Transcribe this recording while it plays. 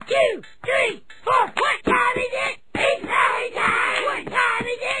2, 3, 4. What time is it? It's playtime! What time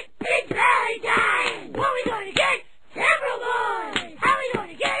is it? It's playtime! What are we going to get? Several boys! How are we going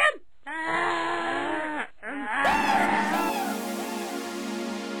to get them?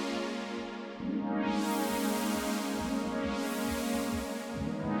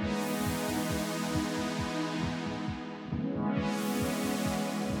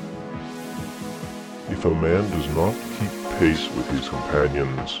 If a man does not keep pace with his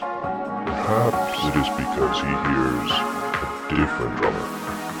companions, perhaps it is because he hears a different drummer.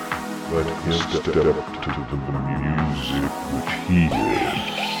 Let him step to the music which he hears.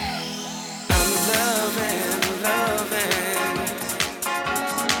 I'm loving, loving.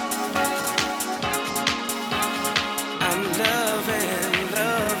 I'm loving,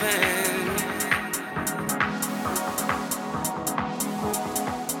 loving.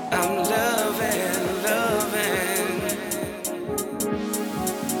 I'm loving, loving.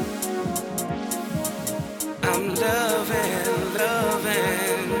 I'm loving,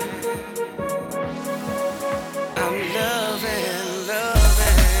 loving. I'm loving, loving.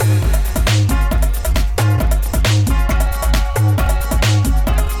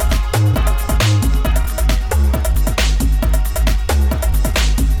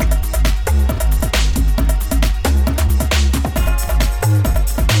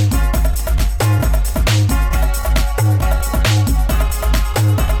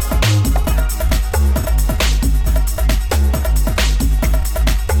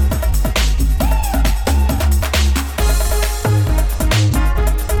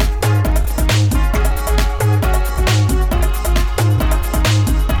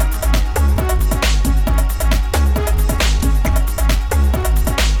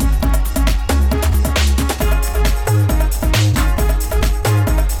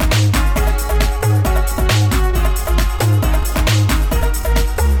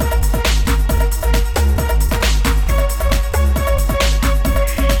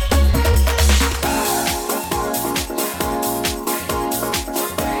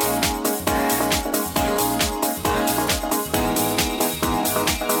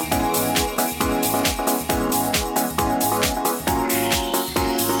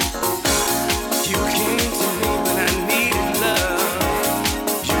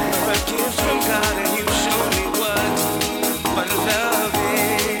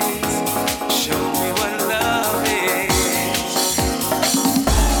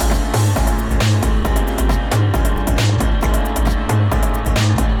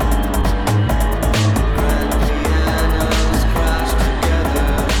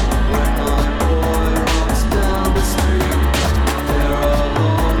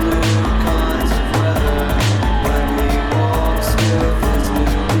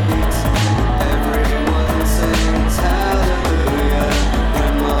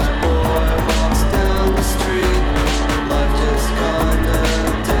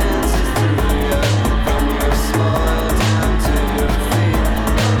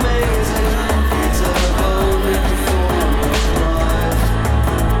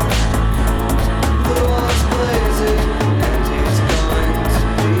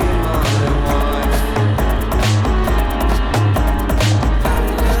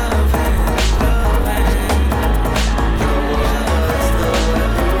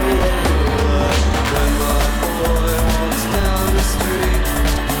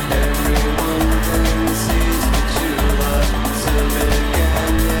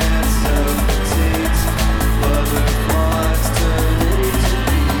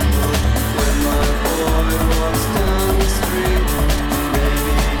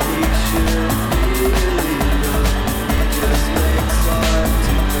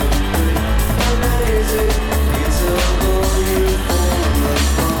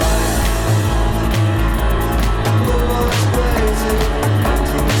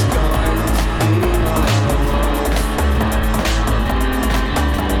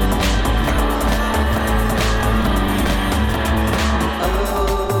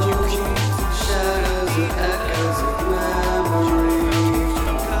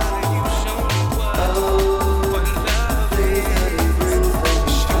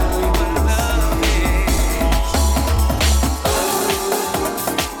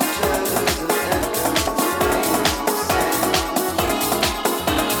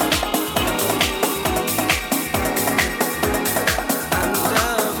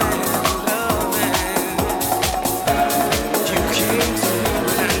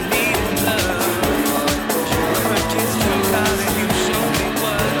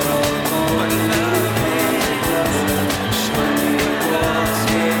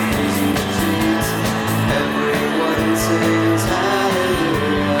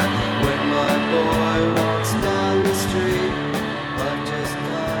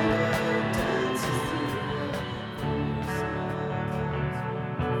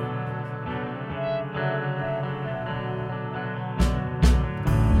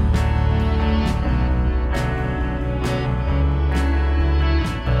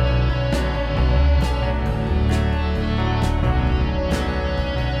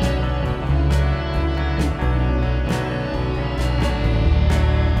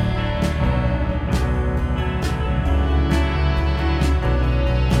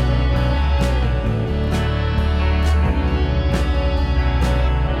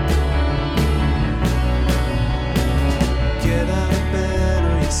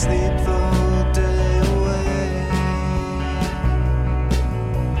 sleep the whole day away.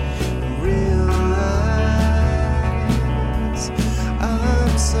 Realize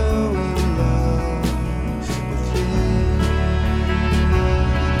I'm so in love with you.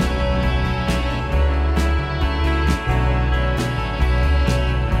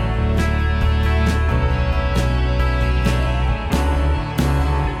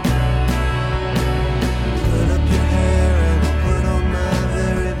 Put up your hair and I'll put on my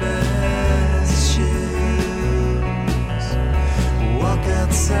very best shoes. Walk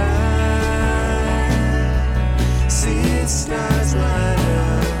outside, see stars light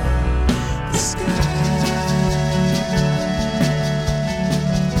up the sky.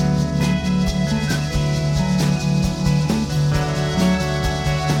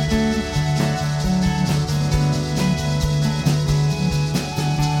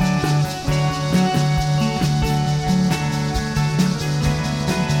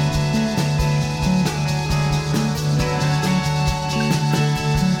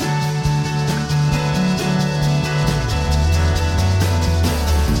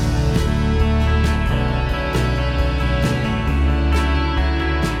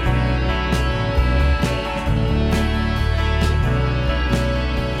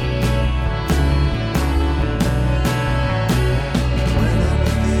 When I'm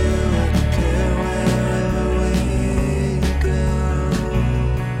with you, I don't care wherever we go.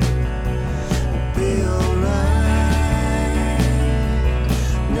 We'll be alright.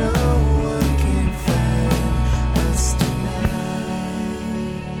 No one can find us tonight.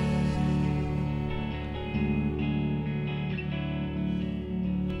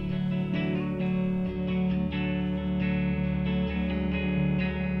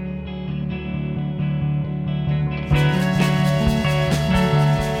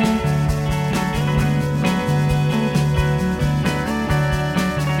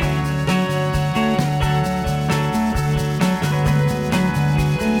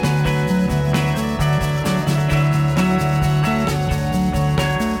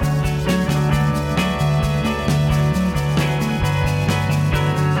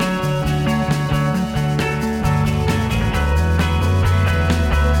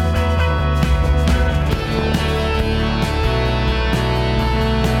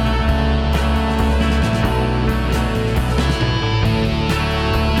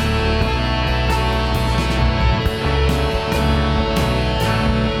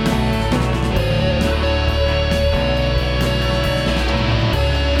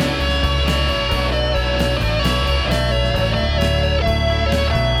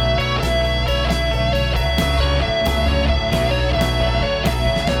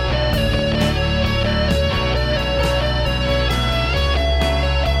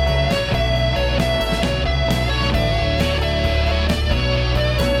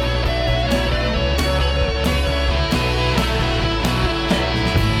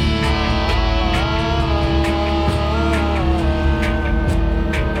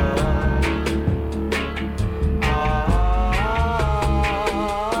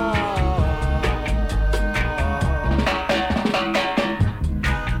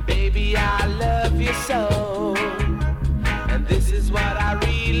 Baby, I love you so, and this is what I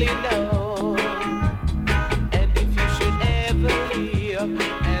really know. And if you should ever leave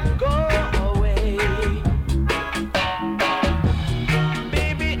and go away,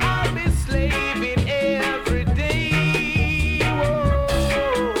 baby, I'll be slaving every day. Whoa.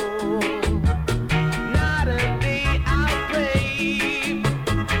 Not a day I'll pray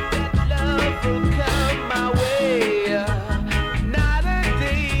that love will come my way. Not a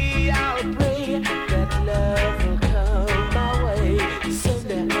day I'll pray that love will come my way. So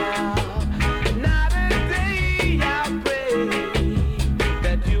now, not a day I'll pray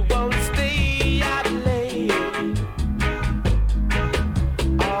that you won't stay out late.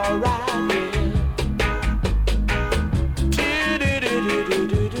 Alright,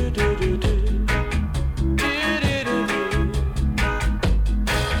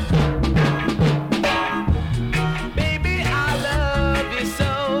 baby, I love you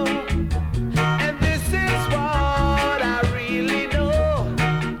so, and this is what I really know.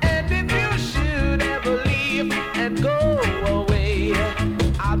 And if you should ever leave and go away,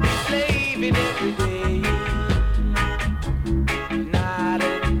 I'll be slaving every day. Not a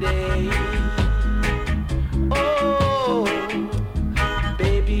day. Oh,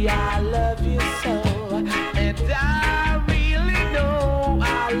 baby, I love you so, and I really know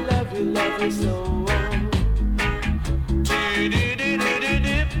I love you so.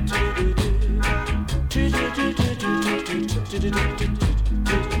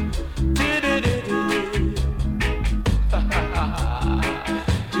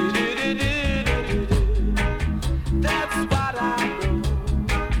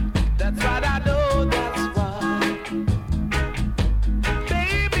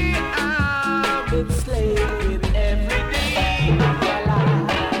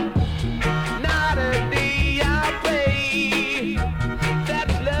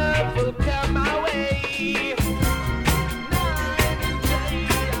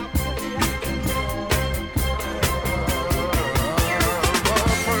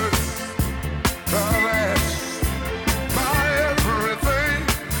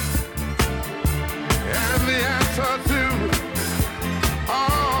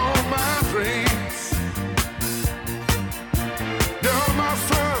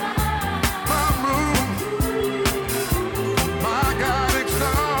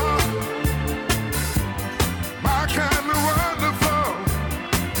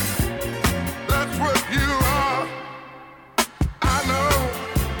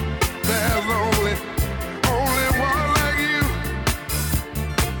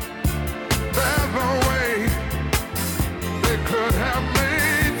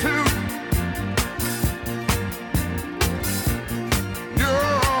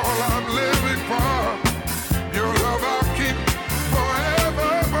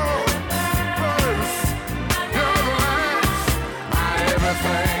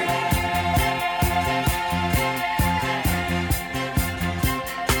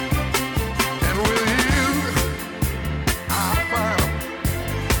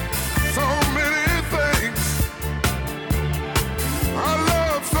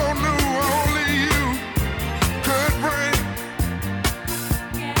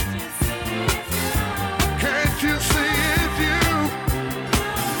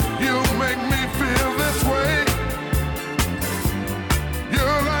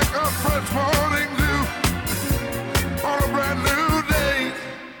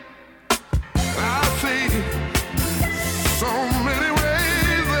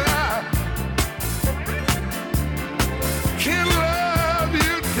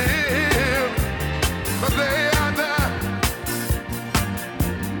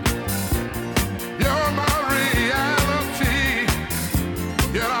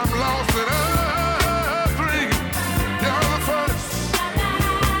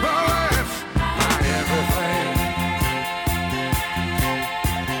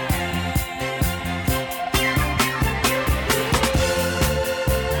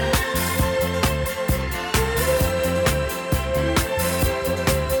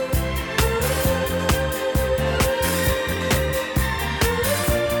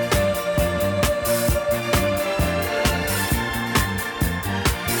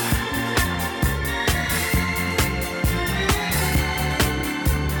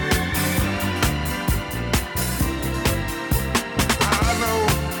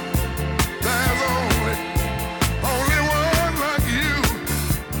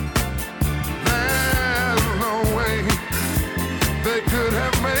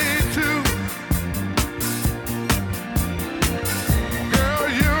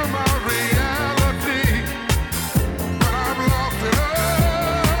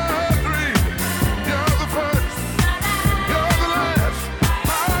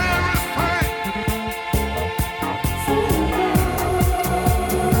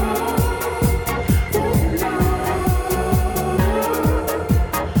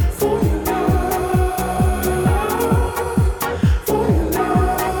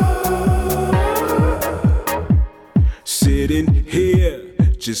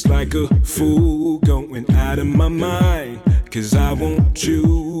 just like a fool, going out of my mind. Cause I want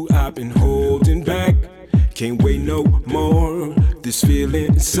you, I've been holding back. Can't wait no more, this feeling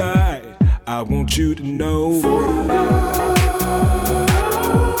inside, I want you to know.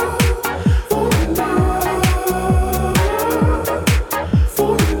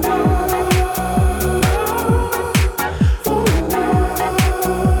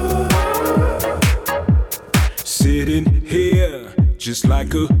 Sitting here, just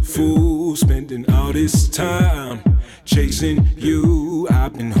like a fool, spending all this time chasing you.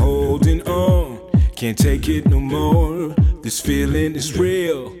 I've been holding on, can't take it no more. This feeling is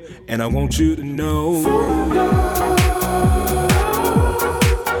real, and I want you to know.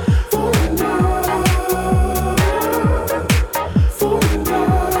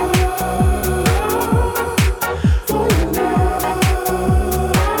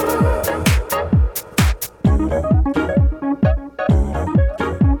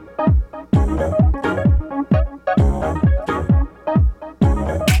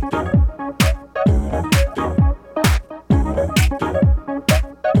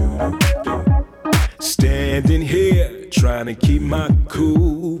 Standing here, trying to keep my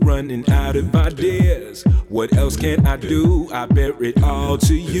cool, running out of ideas. What else can I do? I bear it all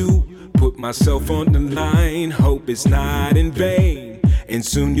to you. Put myself on the line, hope it's not in vain, and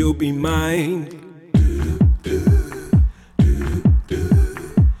soon you'll be mine.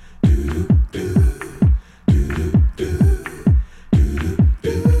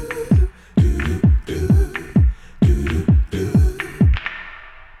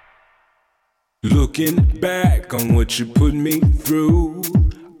 Looking back on what you put me through,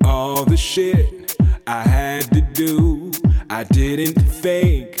 all the shit I had to do, I didn't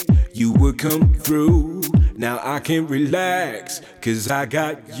think you would come through. Now I can relax, cause I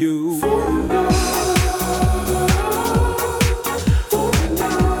got you.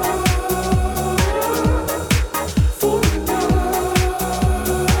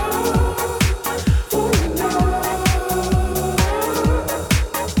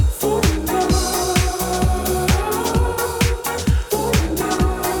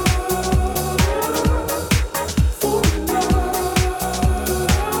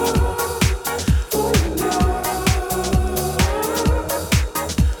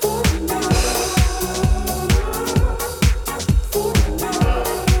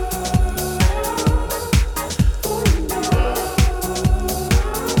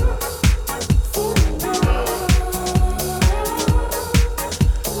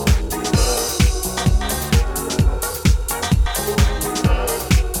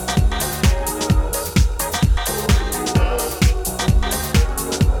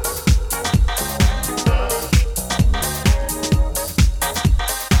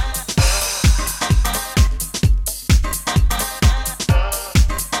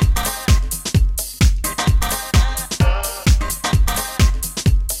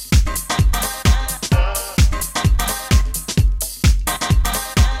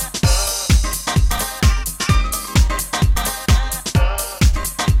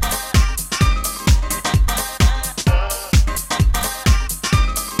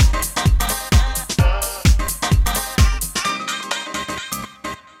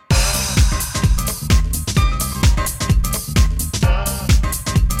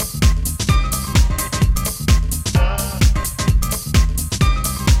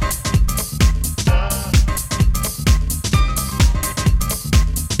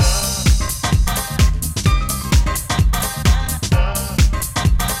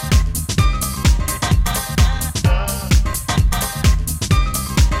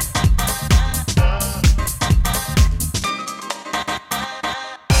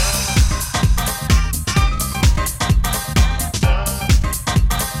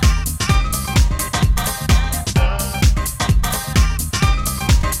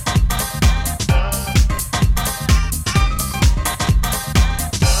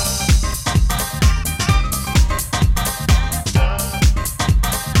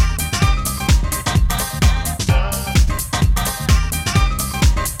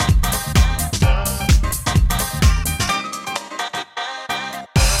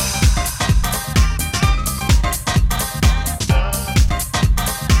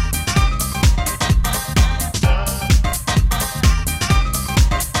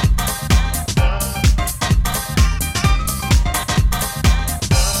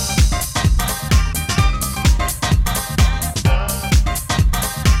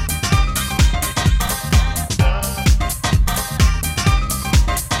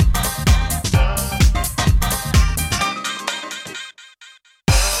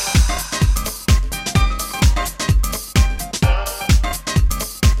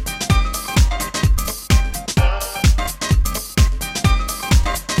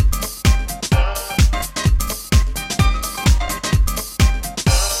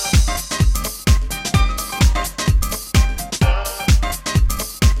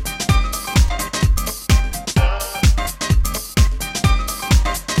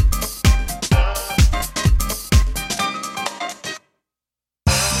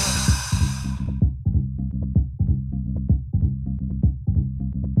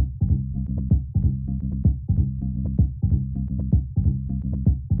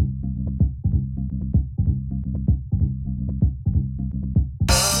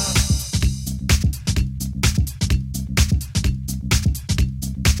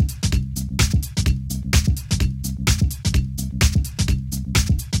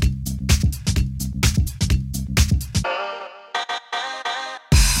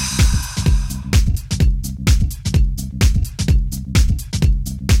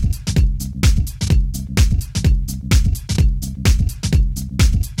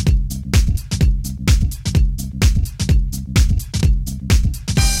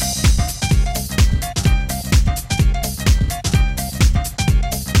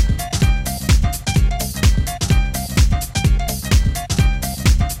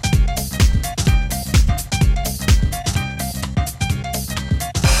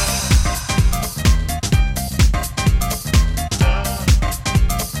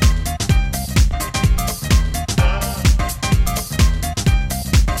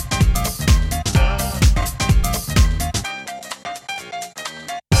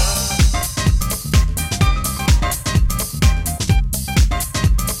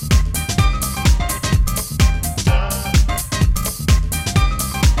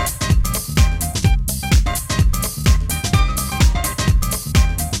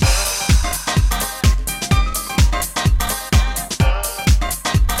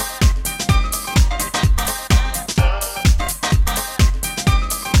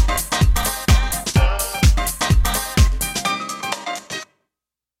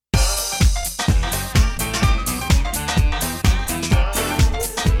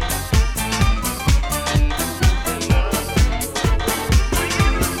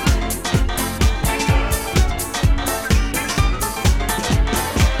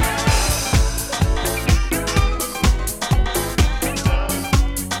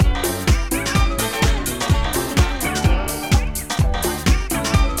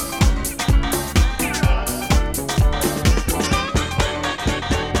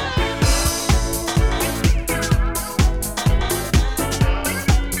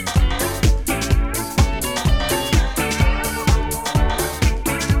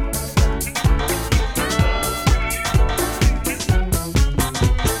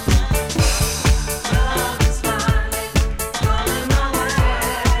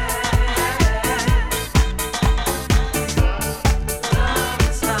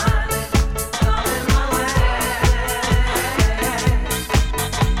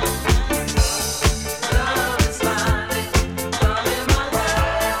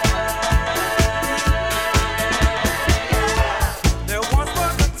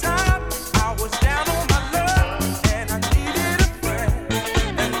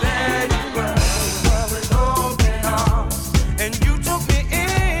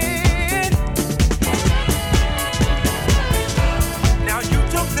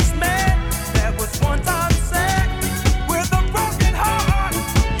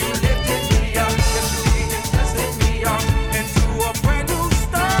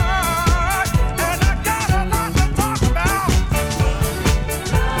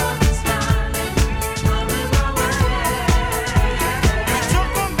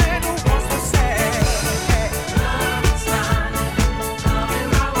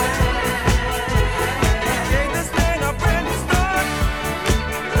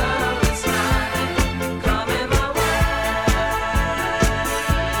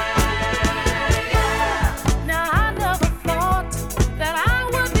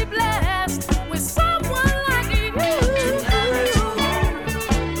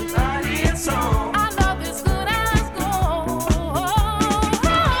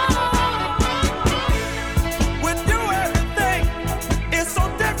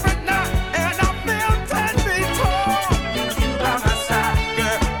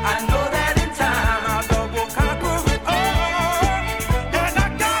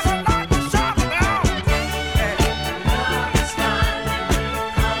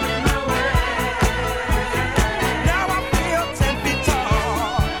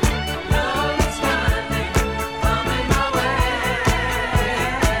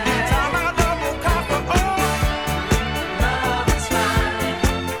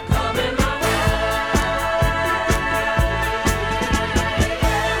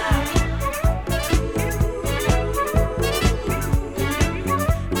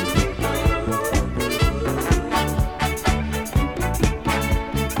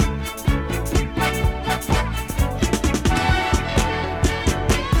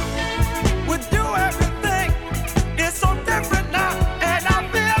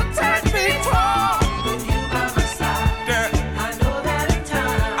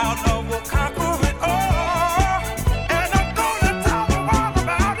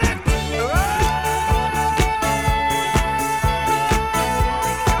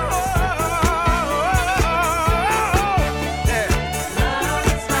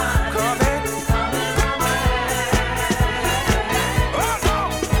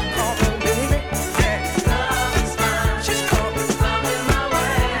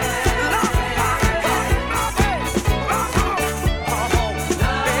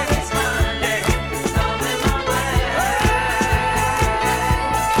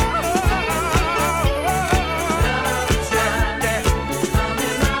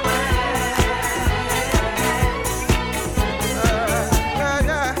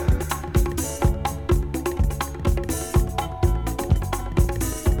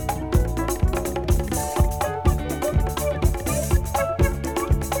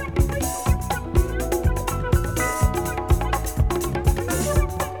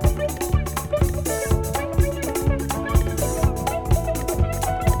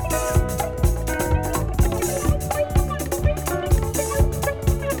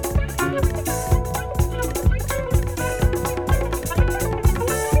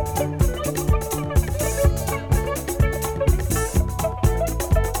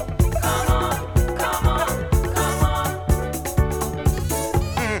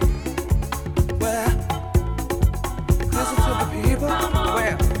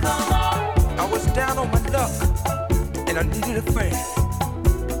 I needed a friend.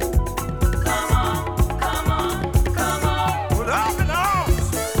 Come on, come on, come on. With open arms,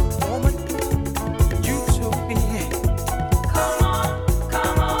 woman, you took me in. Come on,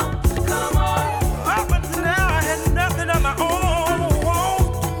 come on, come on. Up until now I had nothing of my own.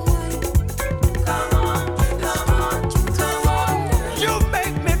 Come on, come on, come on. You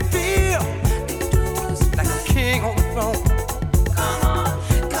make me feel like a king on the throne. Come on,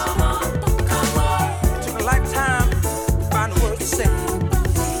 come on, come on. Took a lifetime to find the words to say.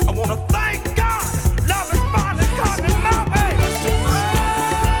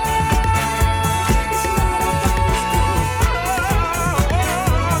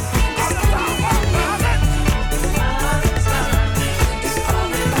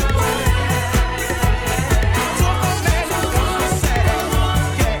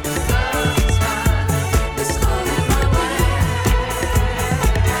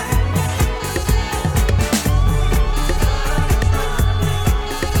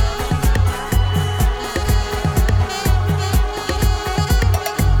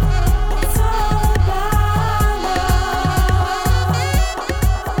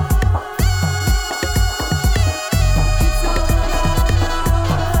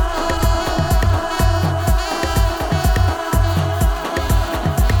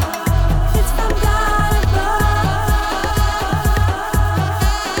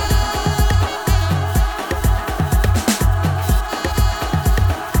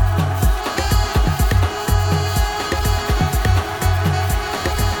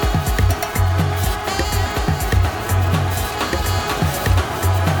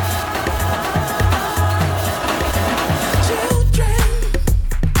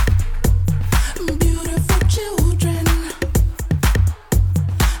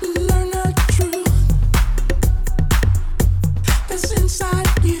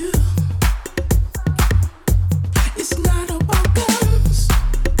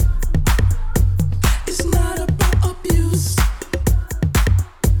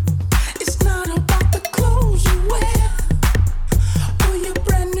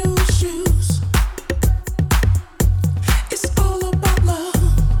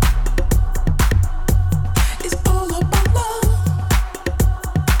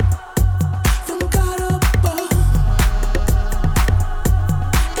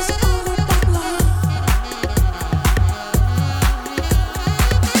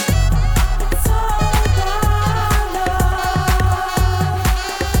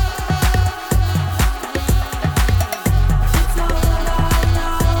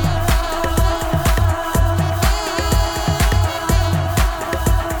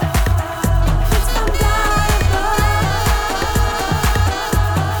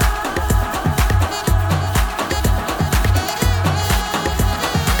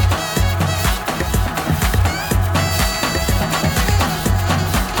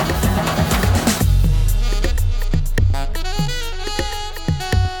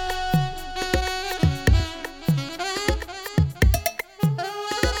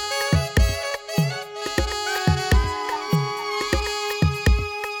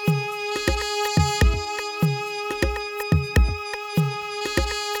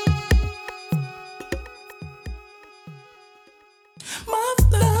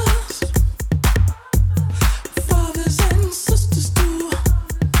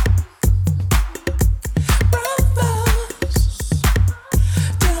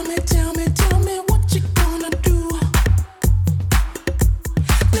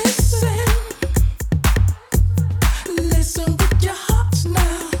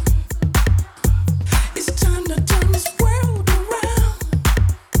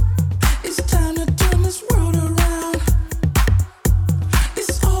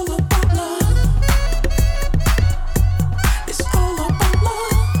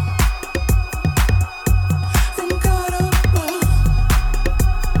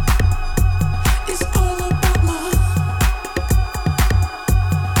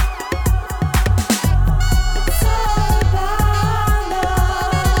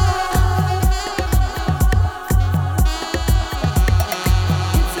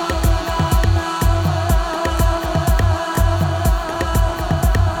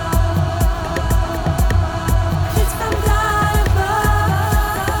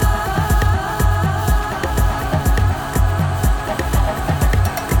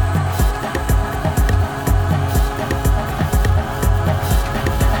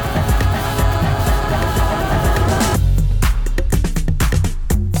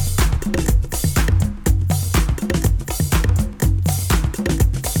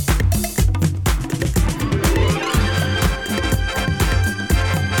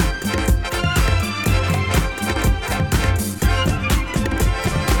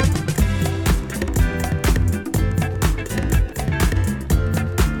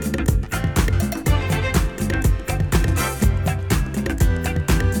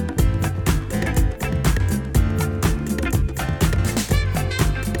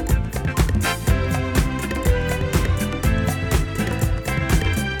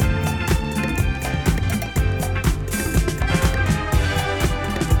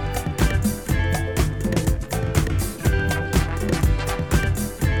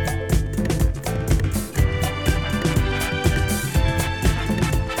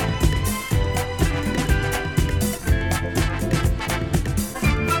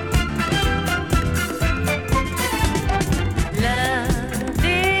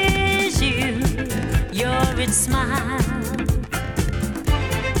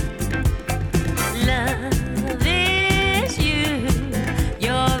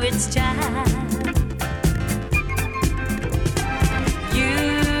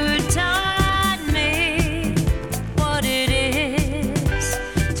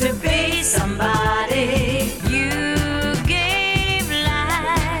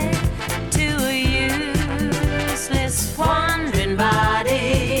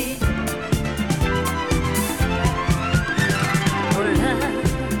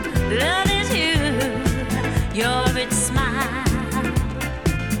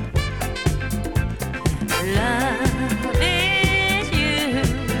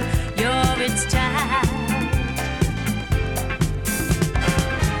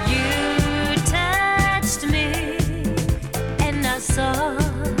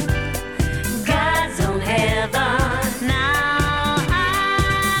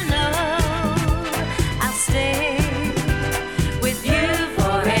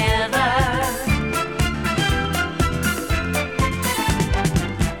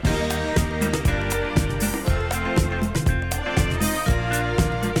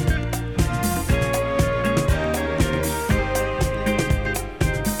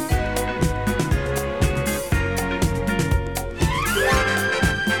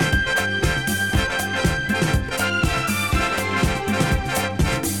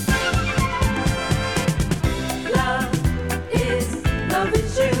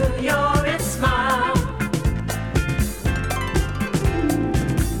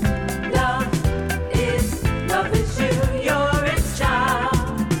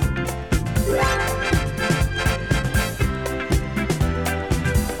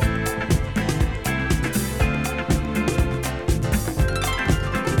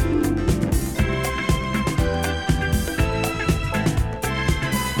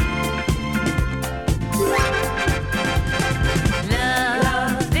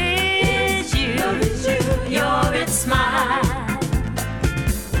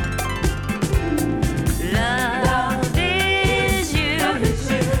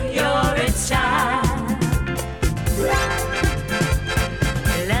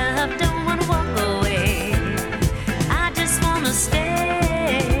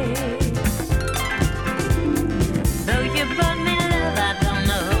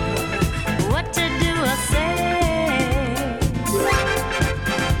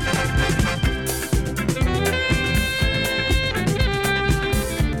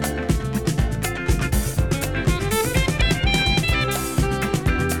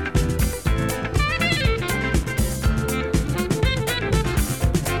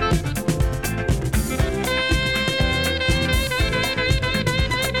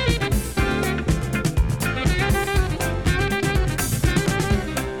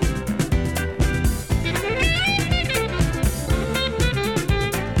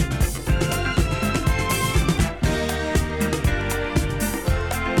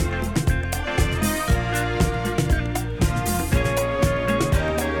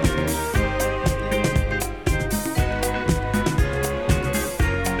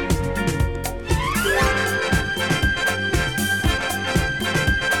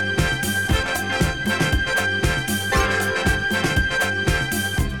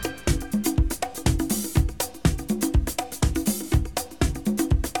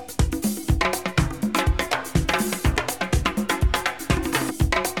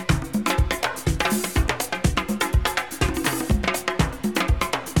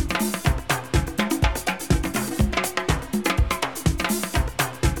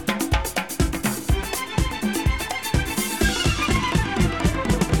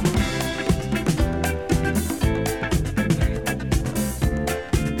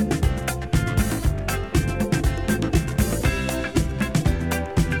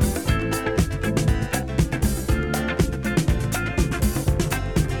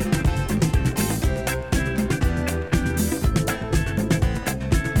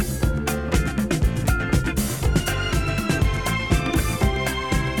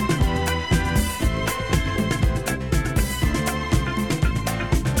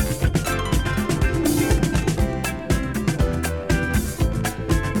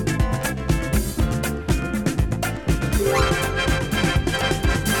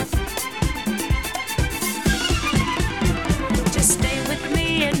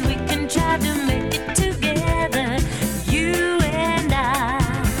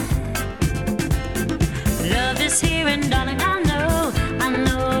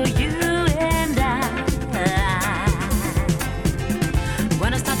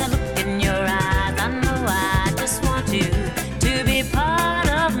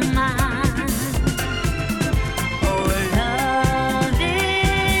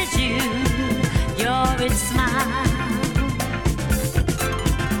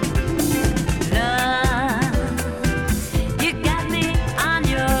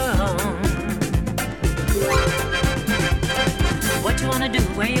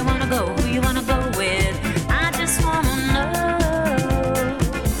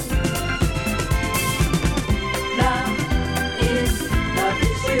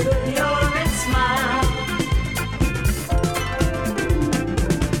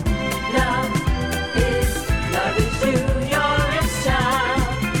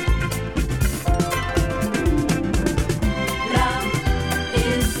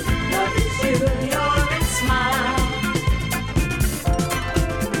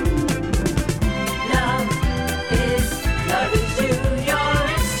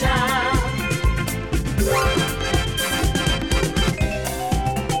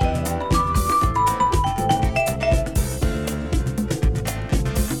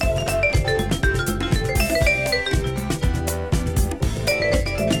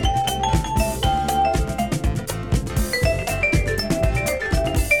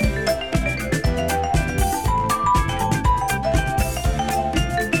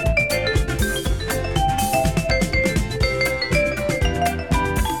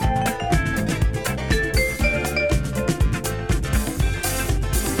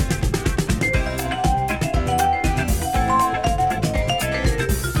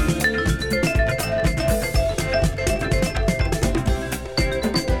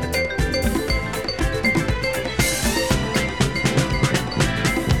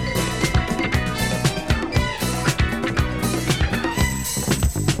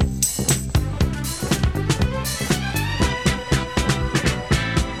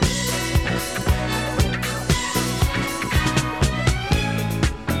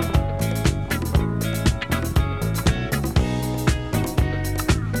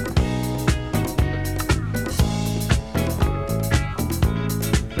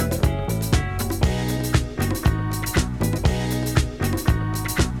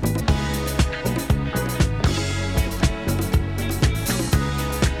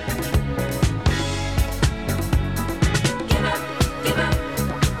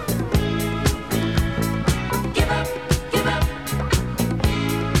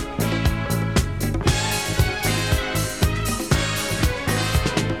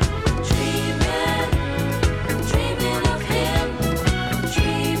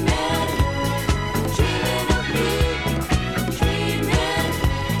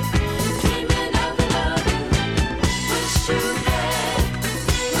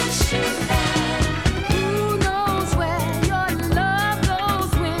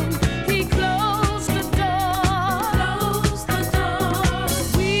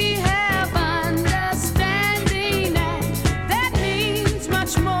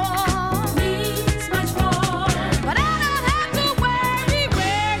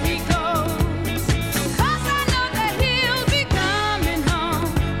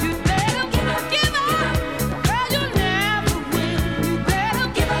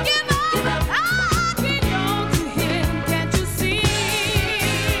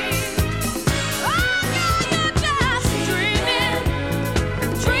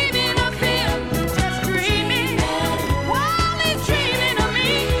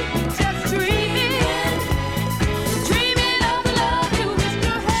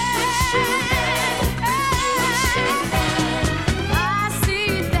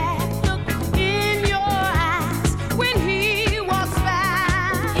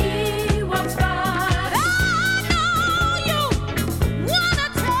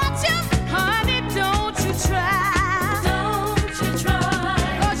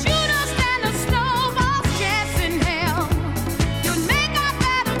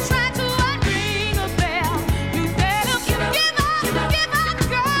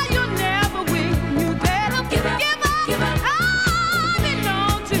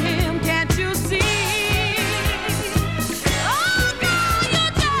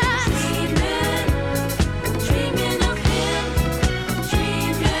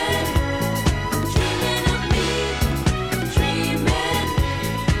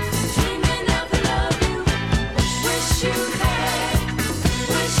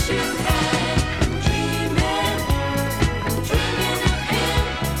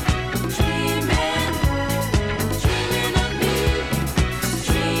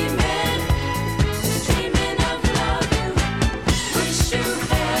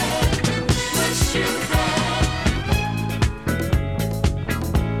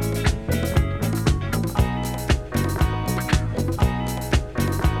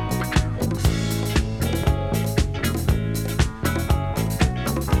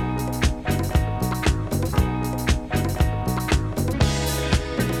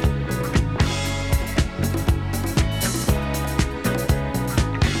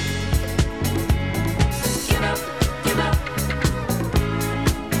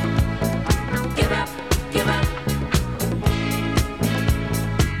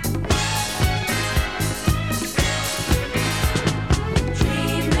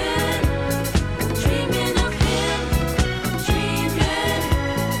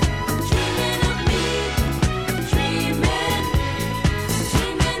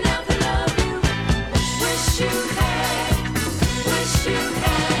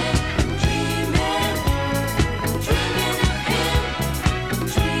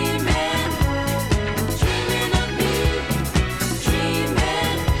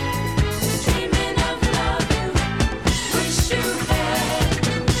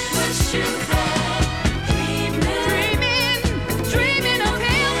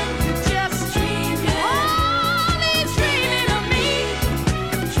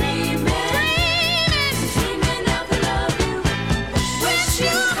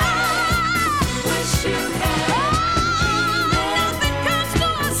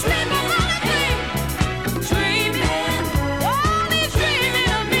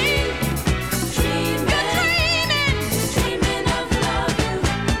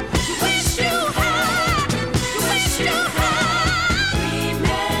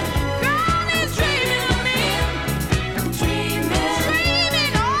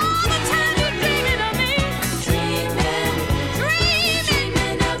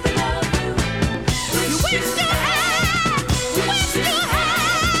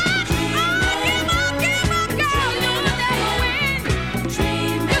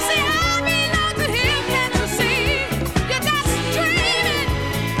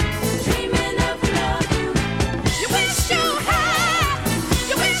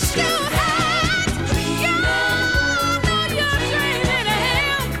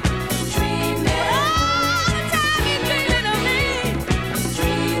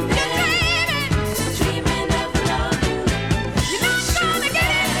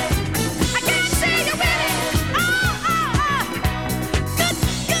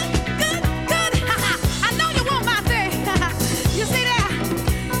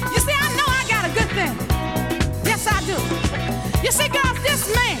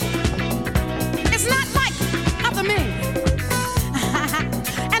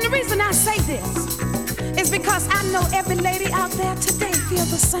 reason I say this is because I know every lady out there today feel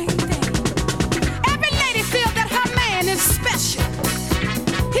the same thing. Every lady feel that her man is special.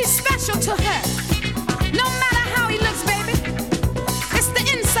 He's special to her. No matter how he looks, baby, it's the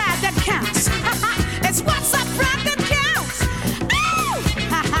inside that counts. It's what's up front that counts. Ooh!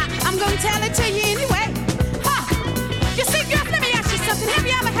 I'm gonna tell it to you anyway. You see, girl, let me ask you something. Have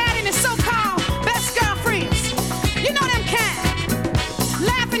you ever had any so-called best girlfriends? You know them kind.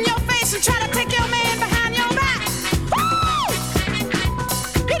 Laugh in your face and try to take your man behind your back. Woo!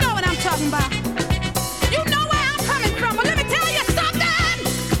 You know what I'm talking about. You know where I'm coming from. Well, let me tell you something.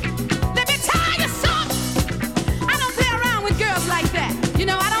 Let me tell you something. I don't play around with girls like that. You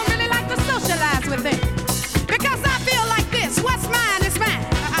know, I don't really like to socialize with them. Because I feel like this. What's mine is mine.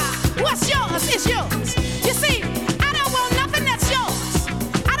 What's yours is yours. You see, I don't want nothing that's yours.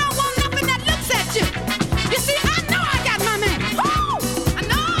 I don't want nothing that looks at you. You see, I know I got my man. Woo! I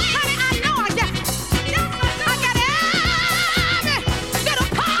know, honey, I know I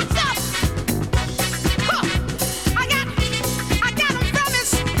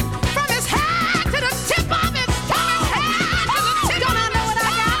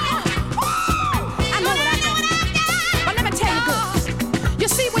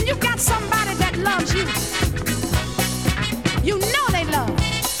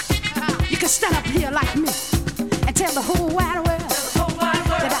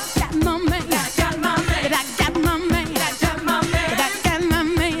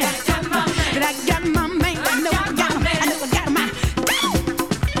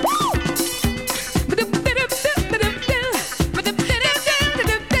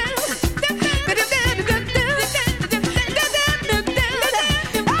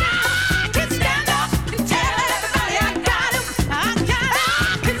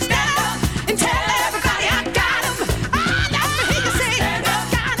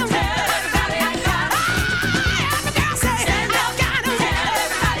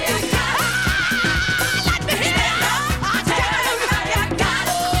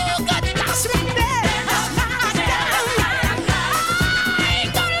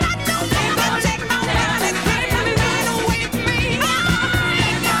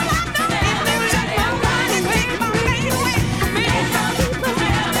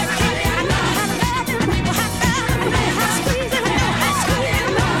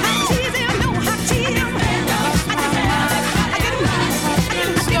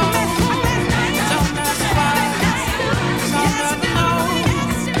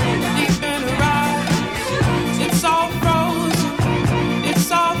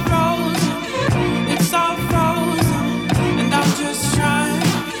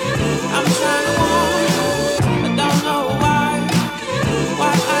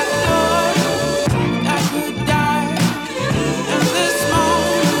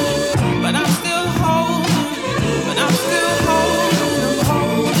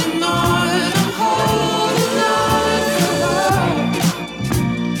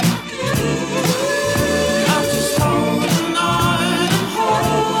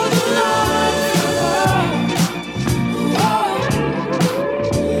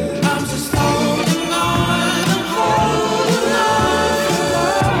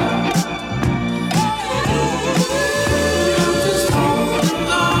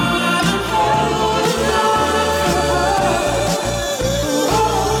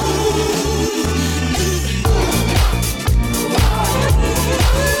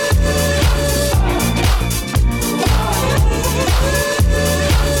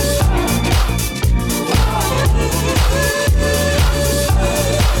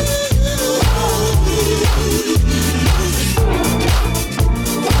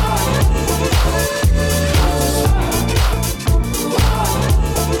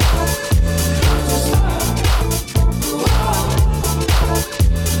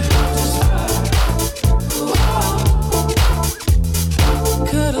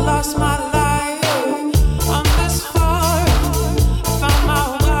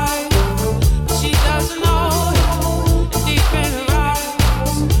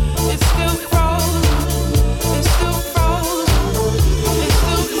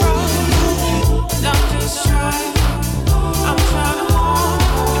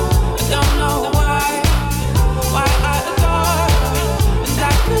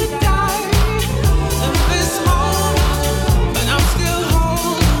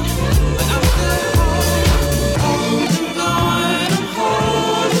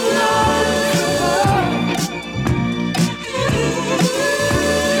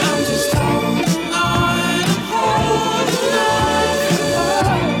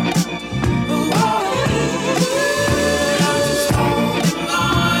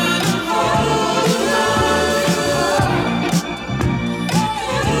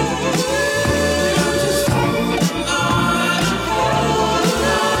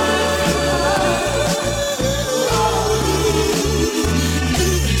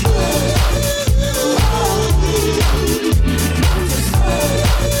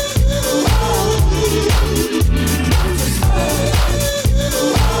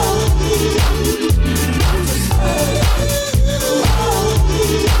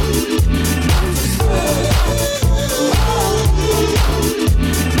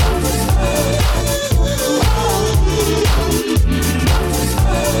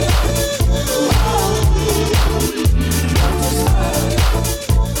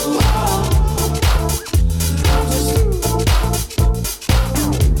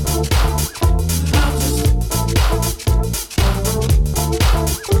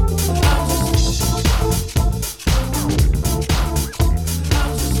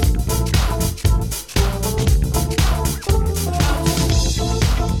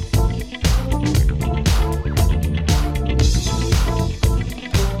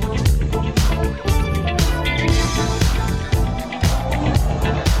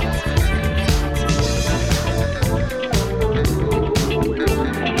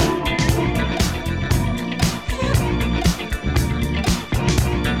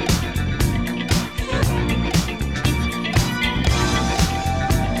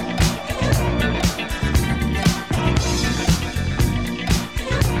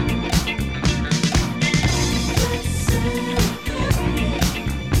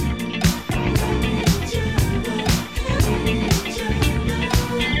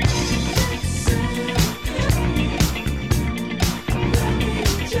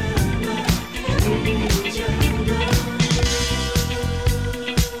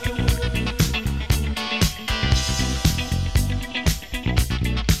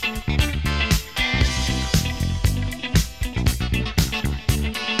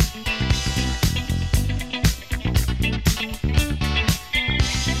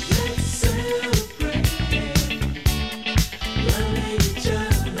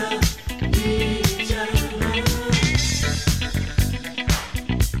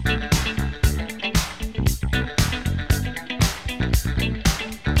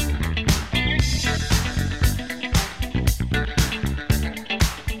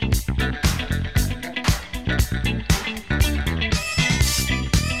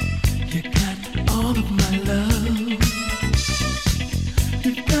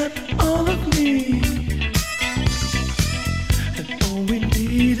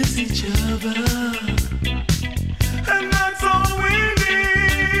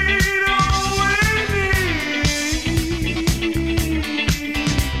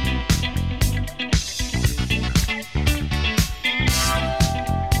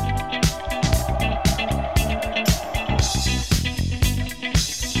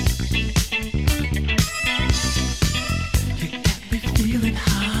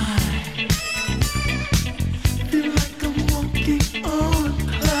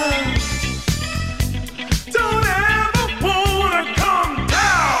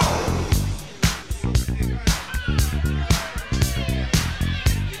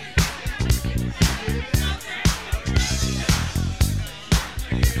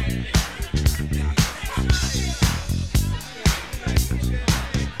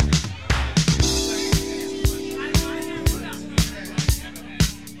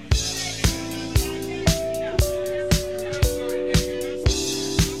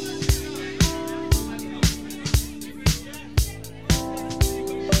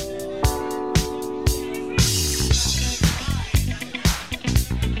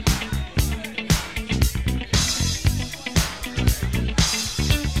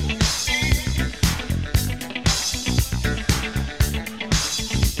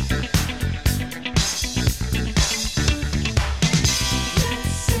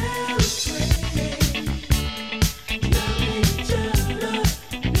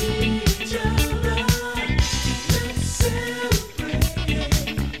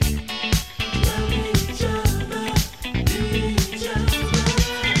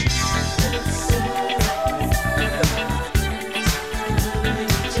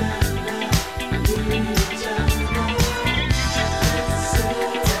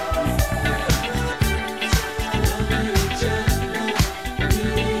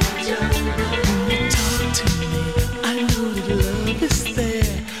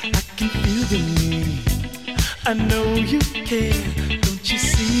I know you care, don't you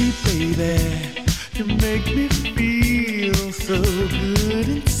see, baby? You make me feel so good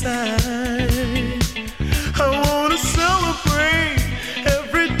inside. I wanna celebrate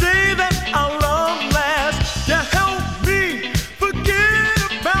every day that our love lasts. You help me forget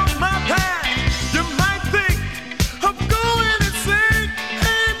about my past. You might think I'm going insane.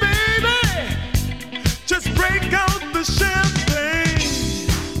 Hey, baby, just break out the champagne.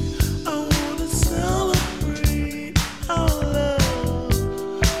 I wanna celebrate our love,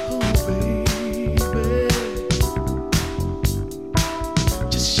 oh baby.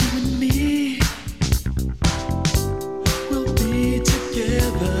 Just you and me, we'll be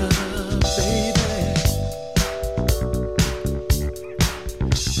together, baby.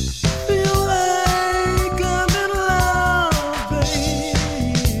 Feel like I'm in love,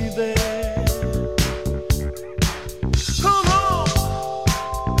 baby. Come on,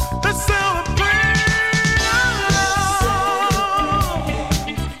 let's celebrate our love.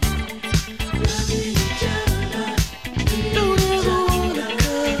 Don't ever wanna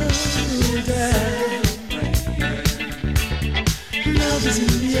come down. Love is in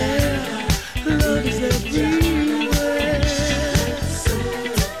the air, love is everywhere.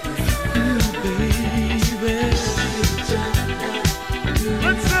 Ooh, baby.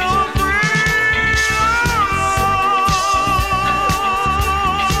 Let's celebrate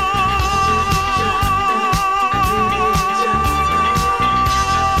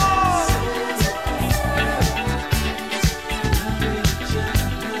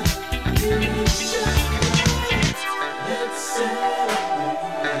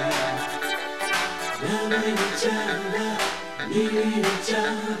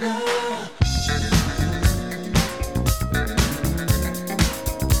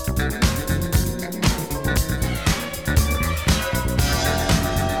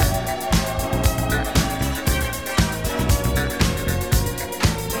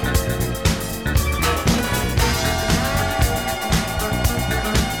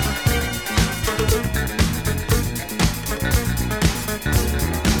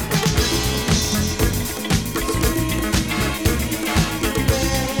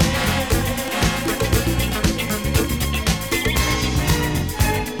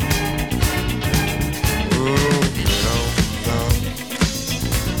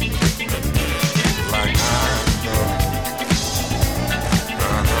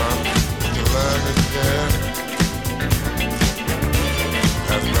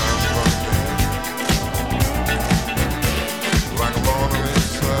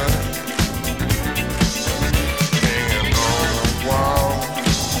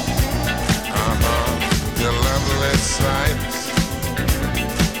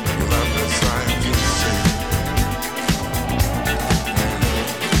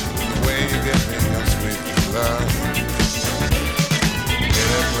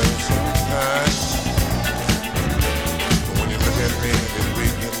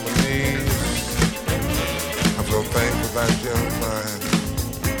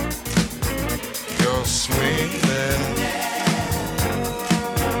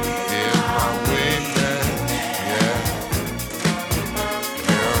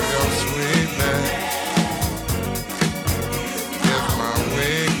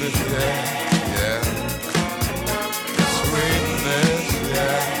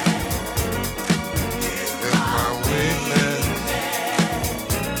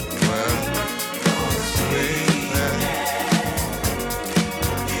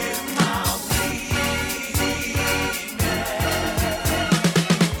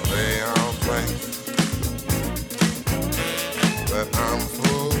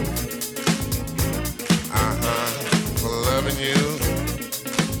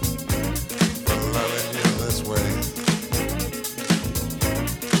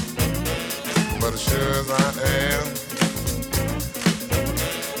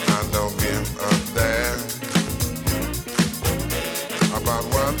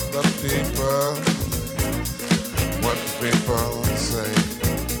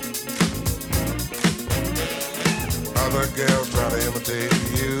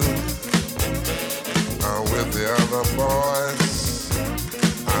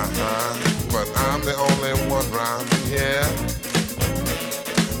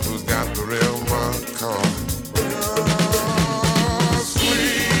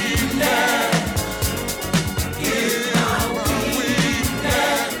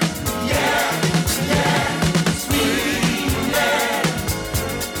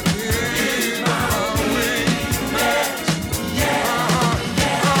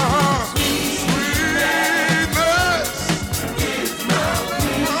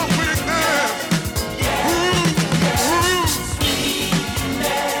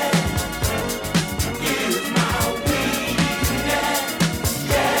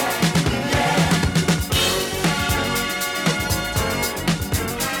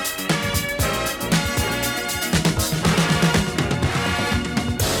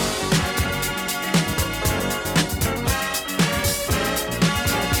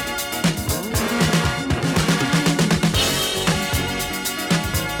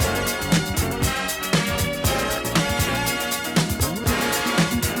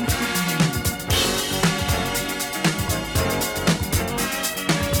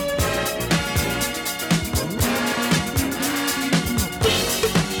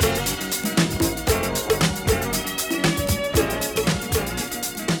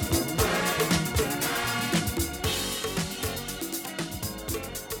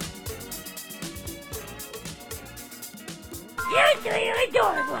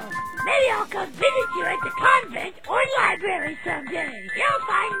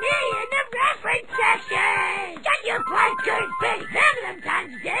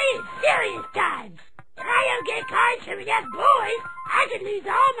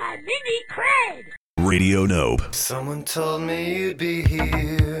Radio Nope. Someone told me you'd be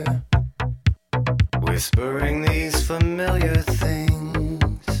here, whispering these familiar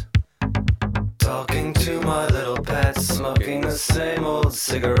things, talking to my little pets, smoking the same old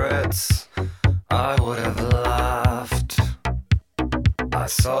cigarettes. I would have laughed. I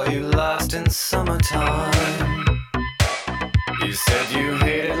saw you last in summertime. You said you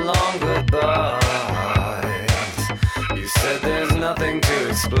hated long goodbyes. You said there's nothing to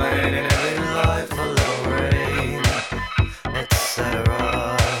explain in every life, a little rain,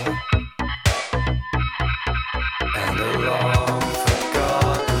 etc. And a long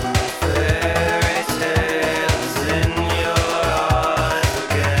forgotten fairy tales in your eyes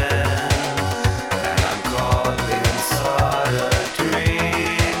again. And I'm caught inside a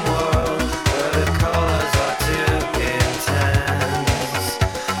dream world where the colors are too intense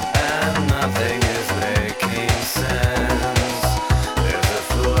and nothing is making sense. There's a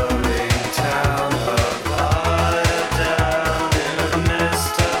floating town of fire down in a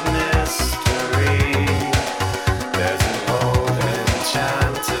mist of mystery. There's an old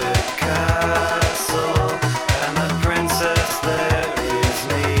enchanted castle, and the princess there is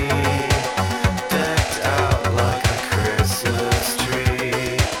me, decked out like a Christmas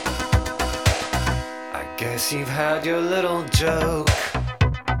tree. I guess you've had your little joke,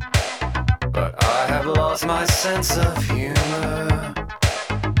 but I have lost my sense of humor.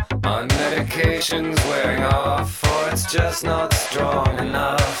 My medication's wearing off, or it's just not strong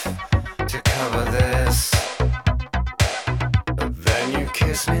enough to cover this. But then you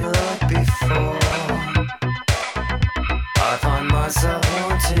kiss me like before. I find myself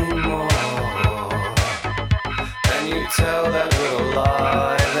wanting more. Then you tell that little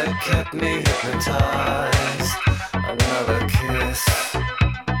lie that kept me hypnotized. Another kiss.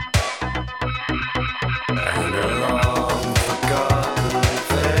 And a long forgotten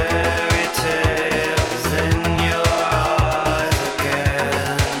fairy tales in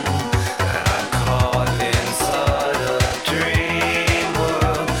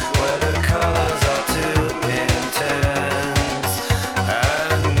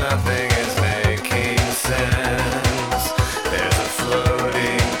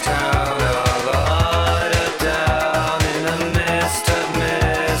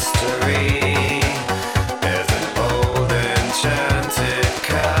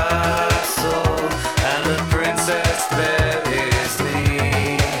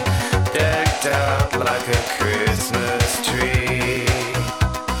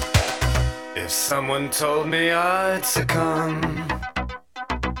told me I'd succumb.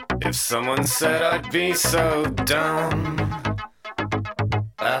 If someone said I'd be so dumb.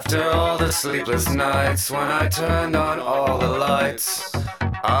 After all the sleepless nights, when I turned on all the lights,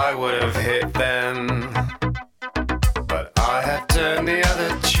 I would have hit them. But I have turned the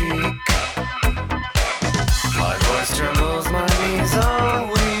other cheek. My voice trembles, my knees are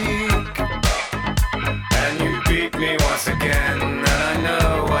weak. And you beat me once again, and I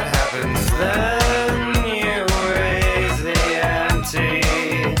know what happens then. You raise the ante,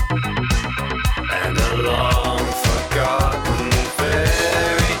 and a long forgotten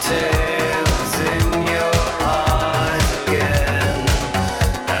fairy tale's in your eyes again.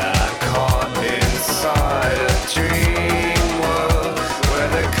 And I'm caught inside a dream world where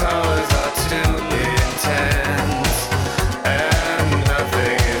the colors are too intense, and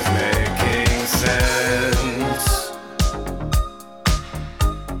nothing is making sense.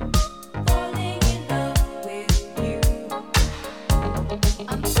 Falling in love with you.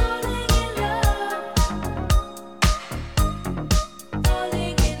 I'm falling in love.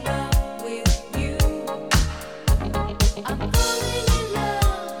 Falling in love with you. I'm falling in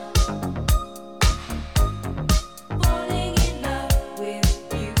love. Falling in love with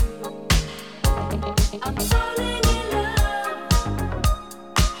you. I'm falling in love.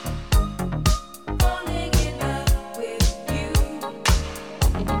 Falling in love with you.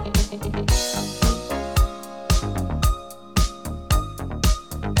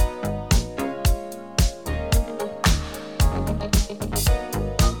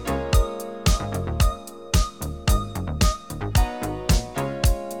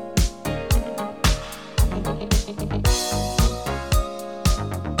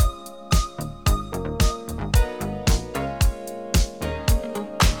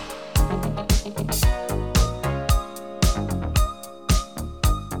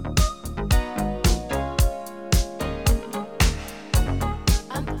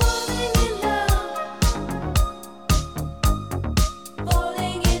 I'm falling in love.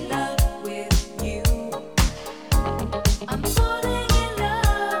 Falling in love with you. I'm falling in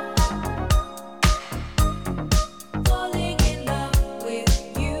love. Falling in love with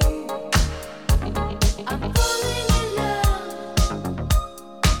you. I'm falling in love.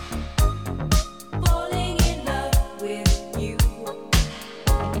 Falling in love with you.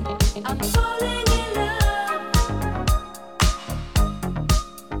 I'm falling in love.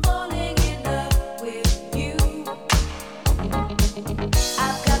 Falling in love with you.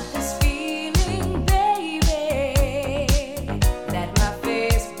 I've got this feeling, baby, that my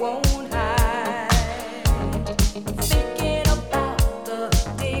face won't hide. Thinking about the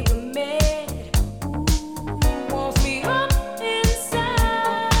day we met, warms me up inside.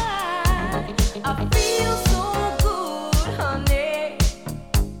 I feel so good, honey,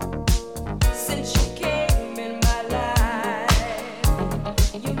 since you came in my life.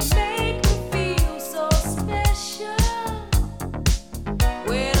 You make me feel so special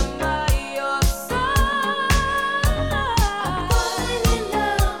when I'm by your side. I'm falling in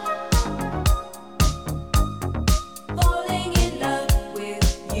love. Falling in love with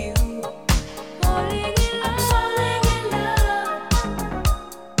you. Falling in love. Falling in love.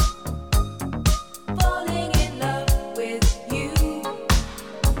 Falling in love with you.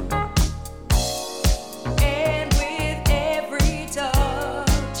 And with every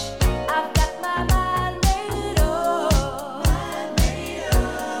touch,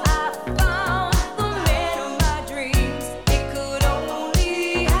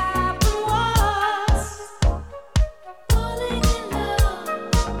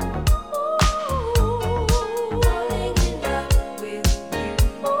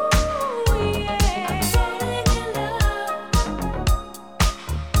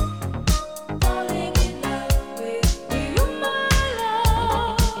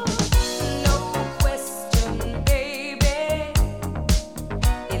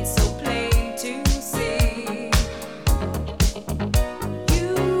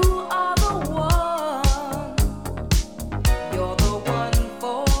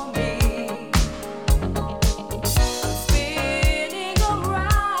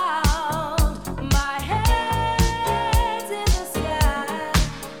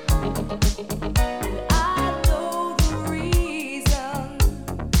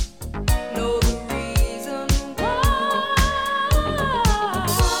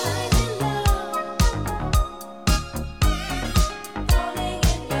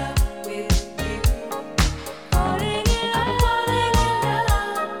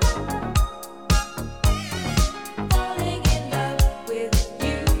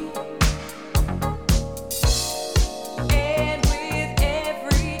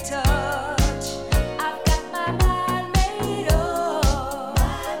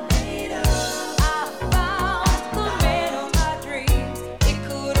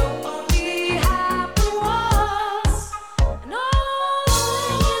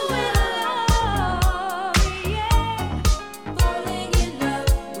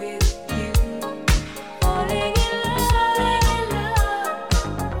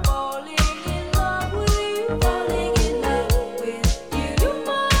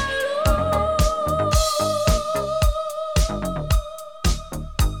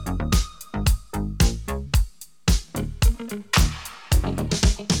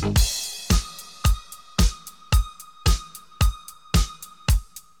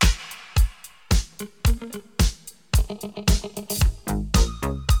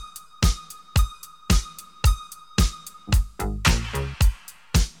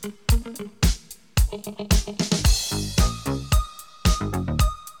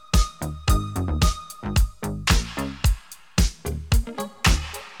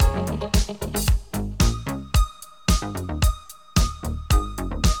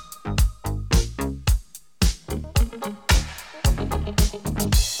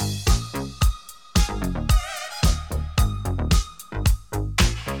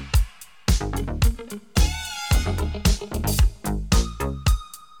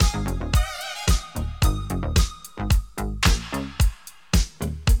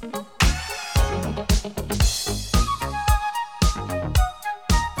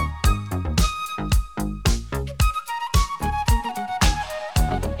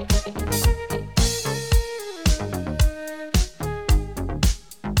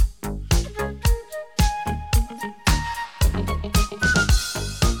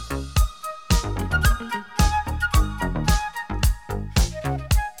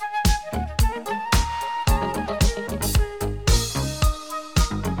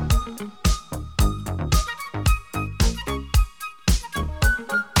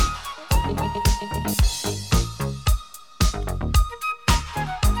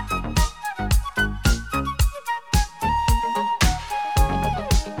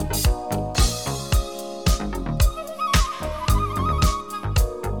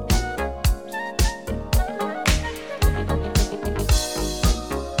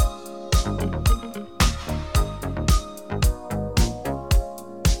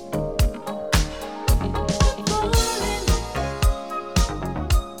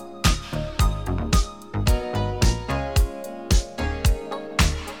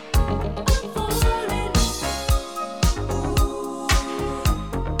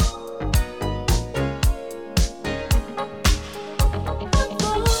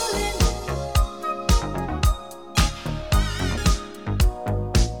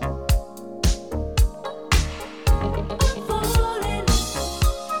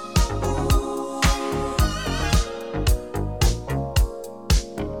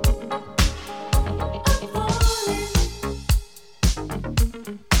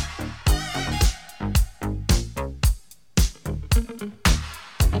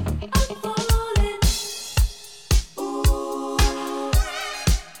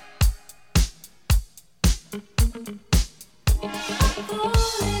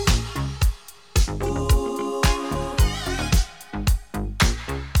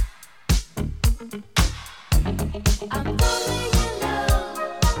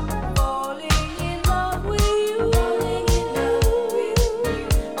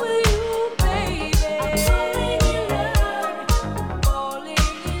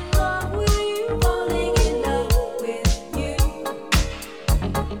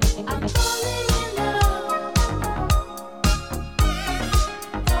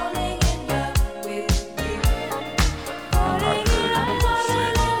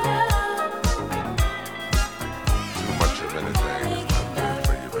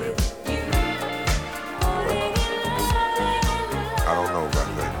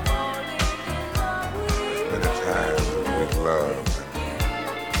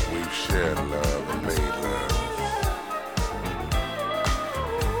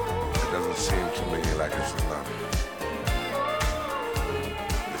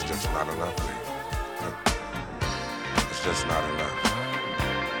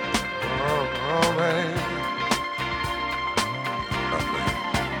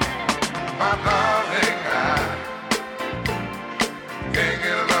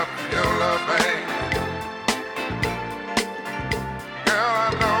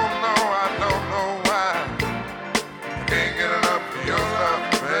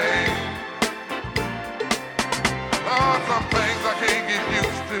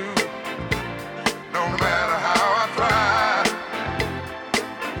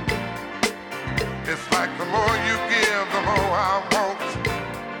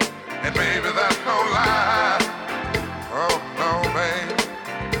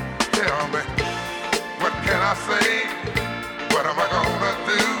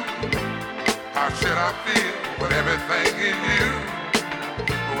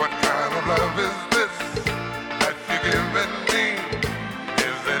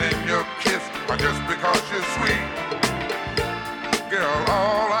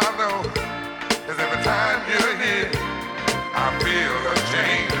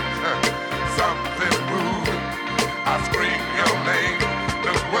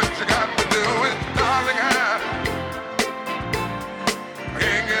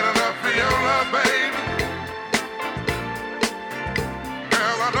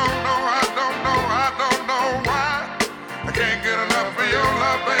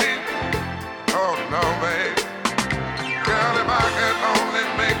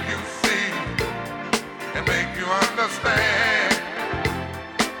 understand.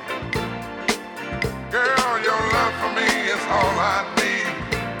 Girl, your love for me is all I need,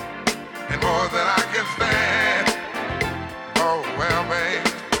 and more than I can stand. Oh, well, babe,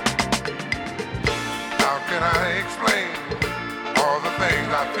 how can I explain all the things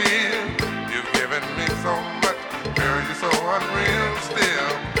I feel? You've given me so much, girl, you're so unreal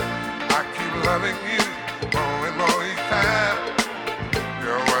still. I keep loving you more and more each time.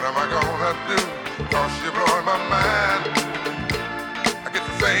 Girl, what am I gonna do? 'Cause you're blowing my mind. I get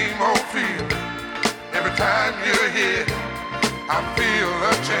the same old feeling every time you're here. I feel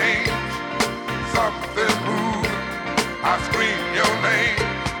a change, something moving. I scream your name.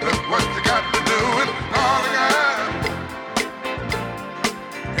 Look what you got to do, and darling, I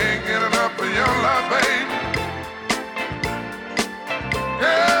can't get enough of your love, baby.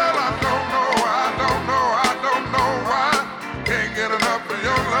 Girl, I don't know why. Can't get enough of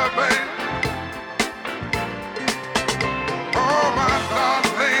your love, baby. Oh, my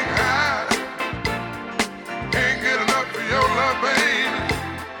darling, I can't get enough of your love, baby.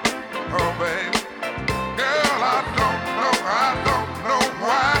 Oh, baby. Girl, I don't know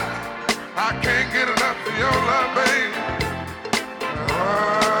why. I can't get enough of your love, baby.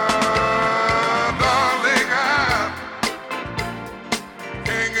 Darling, I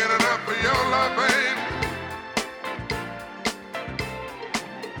can't get enough of your love, baby.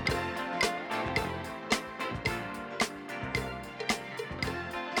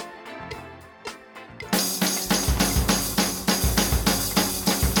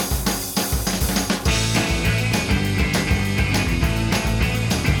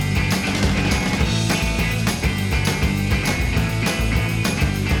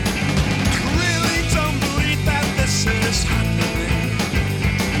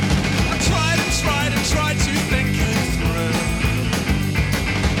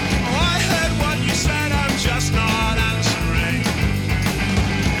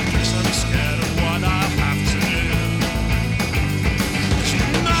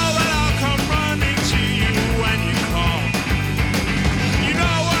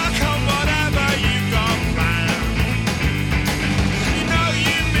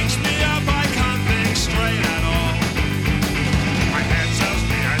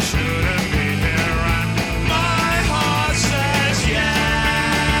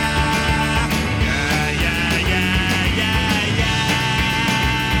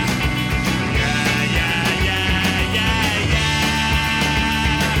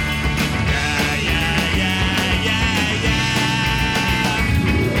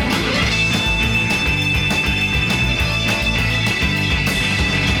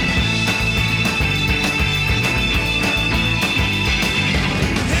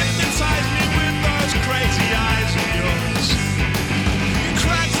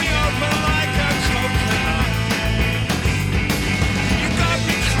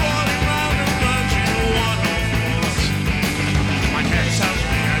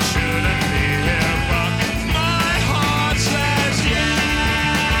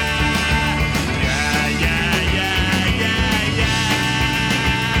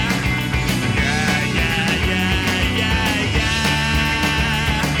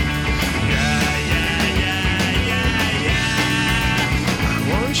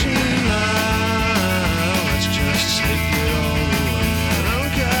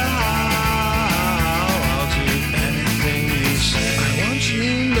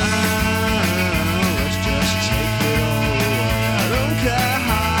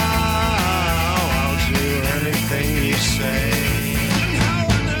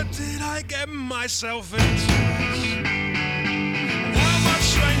 Myself into this. How much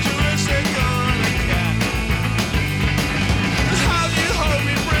stranger is it gonna get? How you hold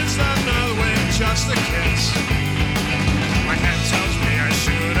me brings that knowing just a kiss. My head tells me I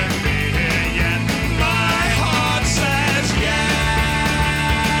shouldn't be here yet. My heart says yeah.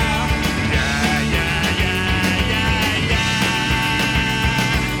 Yeah, yeah, yeah, yeah, yeah.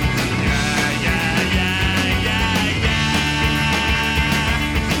 Yeah, yeah, yeah, yeah, yeah.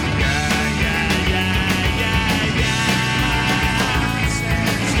 Yeah, yeah, yeah, yeah.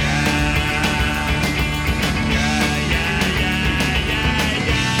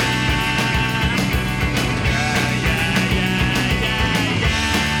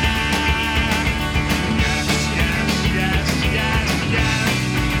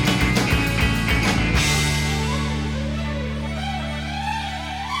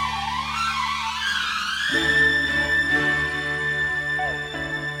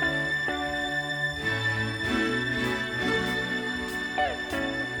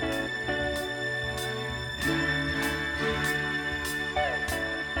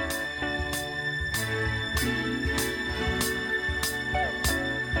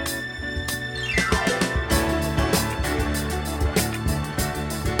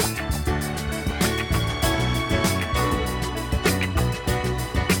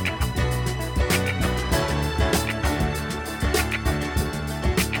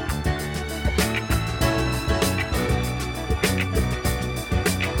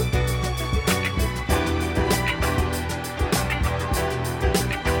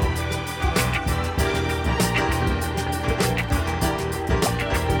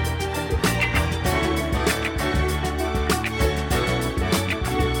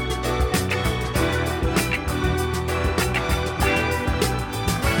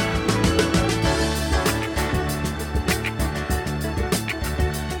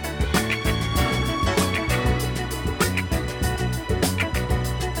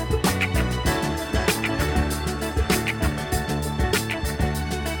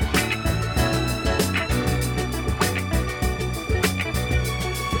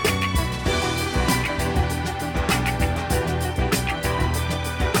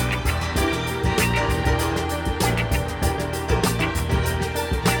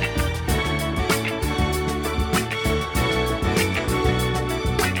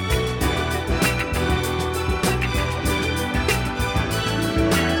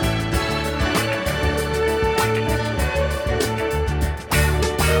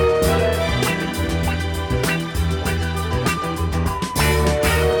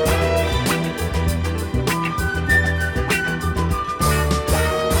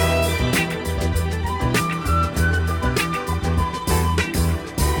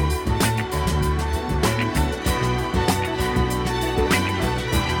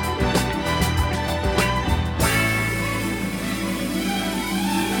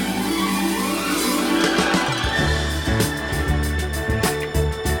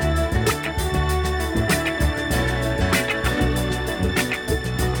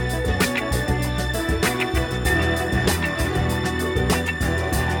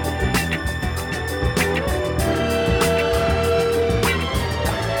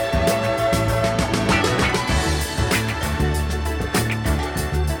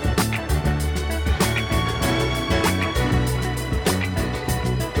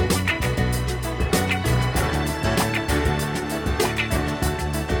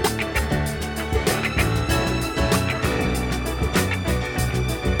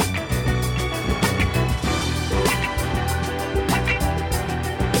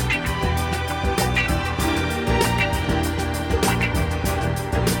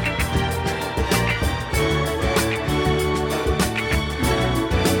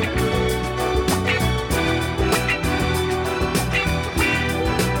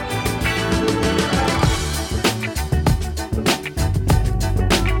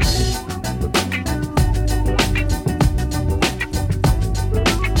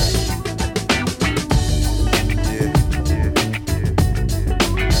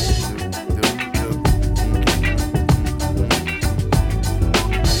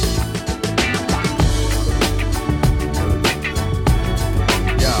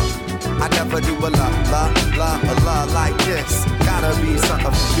 I never do a love like this. Gotta be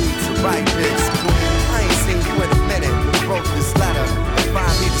something for you to write this. I ain't seen you in a minute. Wrote this letter and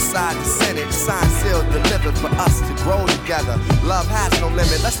finally decided to send it. Signed, sealed, delivered for us to grow together. Love has no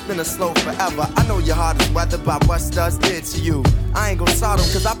limit. Let's spin it slow forever. I know your heart is weathered by what Studs did to you. I ain't gon' sort them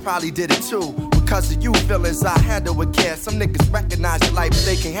cause I probably did it too. Because of you feelings I handle with care. Some niggas recognize your life but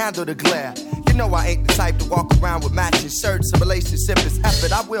they can handle the glare. You know I ain't the type to walk around with matching shirts. A relationship is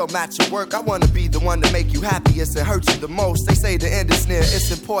effort, I will match your work. I wanna be the one to make you happiest and hurt you the most. They say the end is near,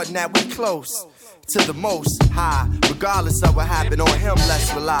 it's important that we close to the most high. Regardless of what happened, on him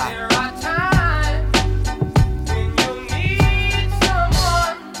let's rely. There are times when you need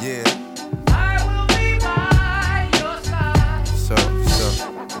someone. Yeah. I will be by your side. So.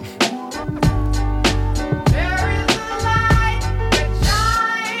 There is a light that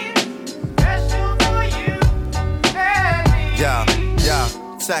shines special for you and me. Yeah,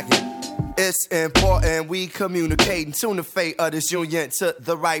 second. It's important we communicate and tune the fate of this union to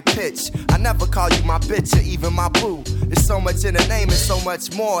the right pitch. I never call you my bitch or even my boo. There's so much in the name and so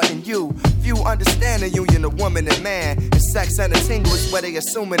much more in you. Few understand the union of woman and man. And sex and a tingle is where they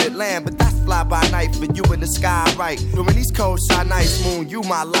assuming it land. But that's fly by night for you in the sky, right? During these cold shy nights, moon, you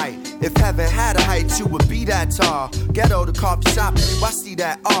my light. If heaven had a height, you would be that tall. Ghetto to coffee shop, you, I see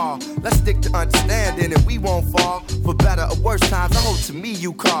that all. Let's stick to understanding and we won't fall. For better or worse times, I hope to me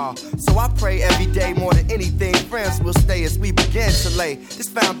you call. So I pray every day more than anything. Friends will stay as we begin to lay this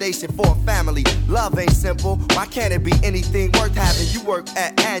foundation for a family. Love ain't simple. Why can't it be anything worth having you work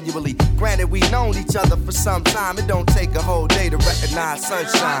at annually? Granted, we known each other for some time. It don't take a whole day to recognize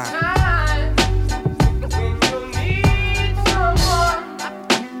sunshine.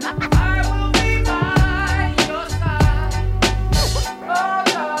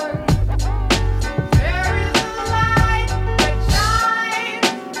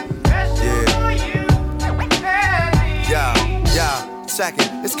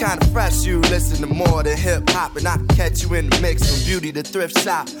 Second, it's kinda fresh, you listen to more than hip-hop. And I can catch you in the mix from beauty to thrift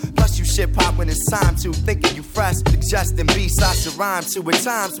shop. Plus you shit pop when it's time to. Thinking you fresh, suggesting beats I should rhyme to. At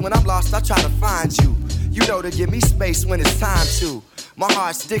times when I'm lost, I try to find you. You know to give me space when it's time to. My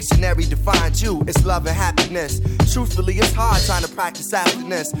heart's dictionary defines you. It's love and happiness. Truthfully, it's hard trying to practice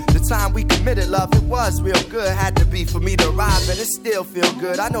abstinence. The time we committed love, it was real good. Had to be for me to arrive, and it still feel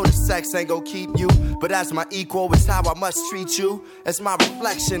good. I know the sex ain't gon' keep you, but as my equal, it's how I must treat you. As my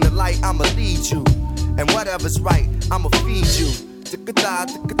reflection, the light, I'ma lead you. And whatever's right, I'ma feed you.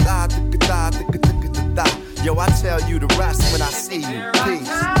 Yo, I tell you the rest when I see you. Peace.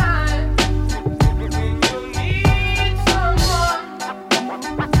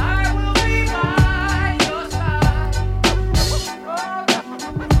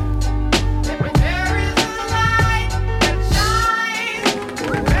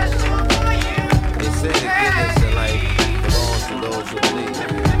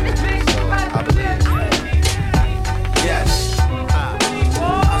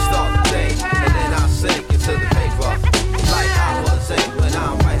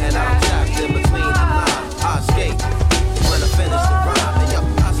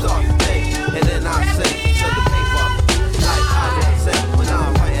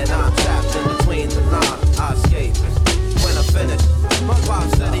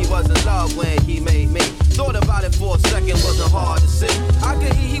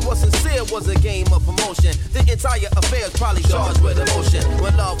 Was a game of promotion. The entire affair is probably charged with emotion.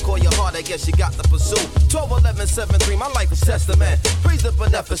 When love call your heart, I guess you got to pursue. 12-11-7-3, my life is testament. Praise the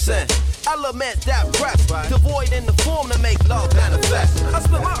beneficent element that press, devoid in the form to make love manifest. I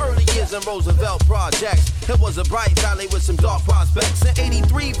spent my early years in Roosevelt projects. It was a bright valley with some dark prospects. In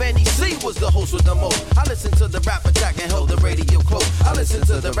 '83, Vandy C was the host with the most. I listened to the rap attack and held the radio close. I listened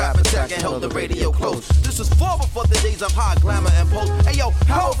to the rap attack and held the radio close. This was far before the days of high glamour and post. Hey yo,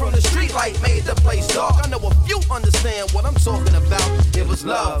 power from the street light made the place dark. I know a few understand what I'm talking about. It was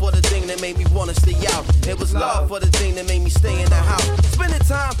love for the thing that made me wanna stay out. It was love for the thing that made me stay in the house. Spending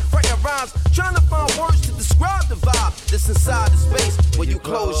time writing rhymes, trying to find words to describe the vibe that's inside the space where you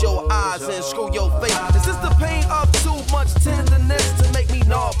close your eyes and screw your face. Is this the pain of too much tenderness to make me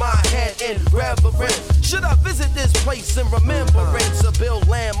nod my head in reverence? Should I visit this place in remembrance or build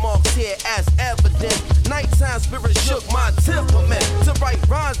landmarks here as evidence? Nighttime spirit shook my temperament to write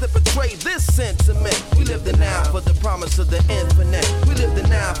rhymes that portray this sentiment. We live the now for the promise of the infinite. We live the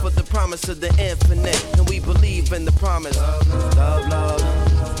now for the promise of the infinite. And we believe in the promise. Love, love,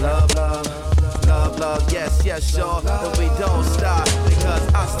 love, love, love, love, love. Yes, yes, y'all. And we don't stop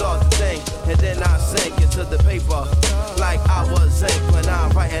because I start to think and then I sink into the paper like I was ink. When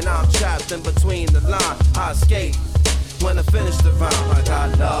I'm writing, I'm trapped in between the lines. I escape when I finish the rhyme. I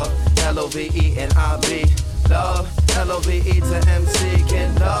got love, L-O-V-E and I-B. Love, L-O-V-E to MC,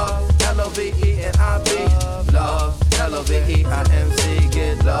 get love, L-O-V-E and I-B. Love, L-O-V-E-I-M-C,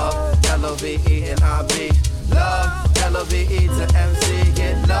 get love, L-O-V-E and I-B. Love, L-O-V-E to MC,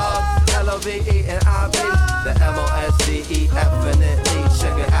 get love, L-O-V-E and I-B. The M-O-S-D-E-F and then E,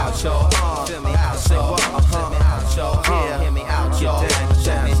 check it out, y'all. Feel me out, y'all. Feel me out, y'all. Hear me out, y'all.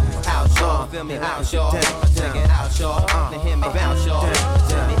 Check me out, y'all. Feel me out, y'all. Check it out, y'all. Hear me out, y'all.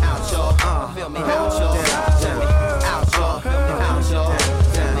 Feel me out, y'all. Feel me out, y'all. Check me out, y'all. Feel me out, y'all.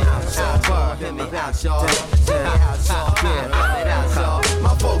 Feel me out, y'all. Feel me out, y'all. Feel me out, y'all.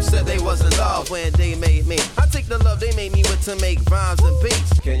 My folks said they was in love when they made me. I take the love they made me with to make rhymes and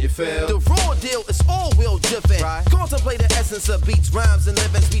beats. Can you feel? The raw deal is all wheel driven. Right. Contemplate the essence of beats, rhymes, and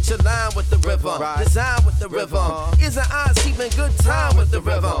living. Speech align with the rhythm. Right. Design with the rhythm. Is an eyes keeping good time with the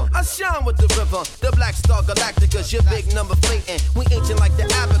rhythm. I shine with the rhythm. The Black Star Galacticus, your big number flating. We ancient like the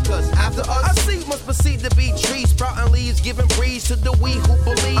abacus. After us, I see must proceed to be trees, sprouting leaves, giving breeze to the we who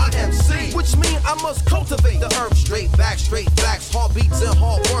believe. I am C, which means I must cultivate the herb. Straight backs, heartbeats and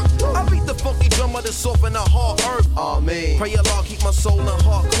hard work. I beat the funky drum of the soft and the hard earth. Amen. Pray Allah keep my soul and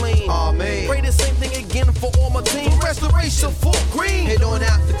heart clean. Amen. Pray the same thing again for all my team. Restoration full green. Head on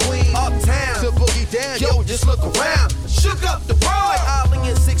out the Queen. Uptown To boogie down. Yo, just look around. Shook up the world like Island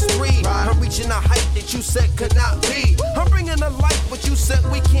in 6'3". Right. I'm reaching a height that you said could not be. I'm bringing to life what you said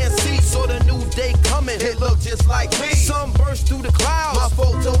we can't see. So the new day coming, It look just like me. sun burst through the clouds. My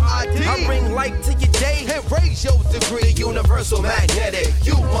photo ID. I bring light to your day. And raise your degree. The universal magnetic.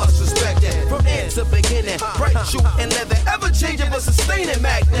 You must respect it. From end to beginning, bright, true, and living, ever changing but sustaining,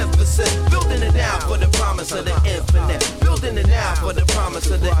 magnificent. Building it now for the promise of the infinite. Building it now for the promise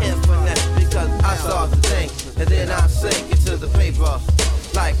of the infinite. Because I start to think, and then I sink into the paper.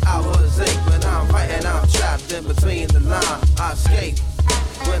 Like I was ink when I'm writing, I'm trapped in between the lines. I escape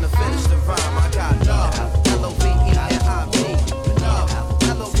when I finish the rhyme. I got love, L-O-V-E and I-B. Love,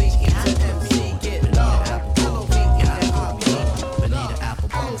 L-O-V-E to MC, get love, L-O-V-E and I-B. Bonita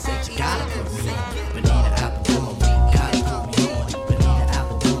Applebum said you gotta put me on. Bonita Applebum, gotta put me on. Bonita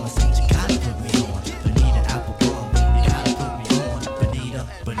Applebum said you gotta put me on. Bonita Applebum, you gotta put me on. Bonita,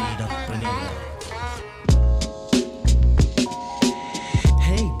 Bonita, Bonita.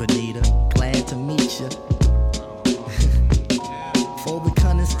 Hey Bonita, glad to meet ya. For the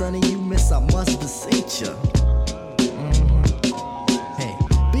cunning stunning you miss, I must beseech ya. Hey,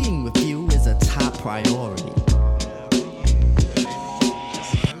 being with you is a top priority.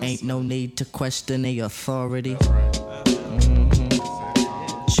 Ain't no need to question the authority.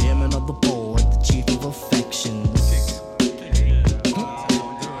 Chairman of the board, the chief of affections.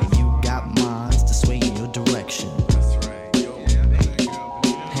 And you got minds to sway in your direction.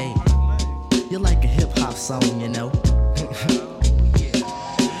 Hey, you're like a hip hop song, you know.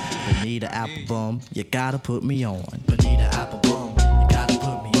 Bonita Applebum, you gotta put me on. Bonita Applebum, you gotta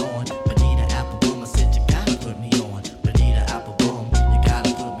put me on. Bonita Applebum, I said you gotta put me on. Bonita Applebum, you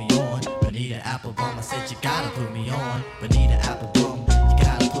gotta put me on. Bonita Applebum, I said you gotta put me on. Bonita Applebum, you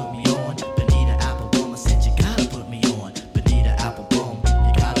gotta put me on. Bonita Applebum, I said you gotta put me on. Bonita Applebum,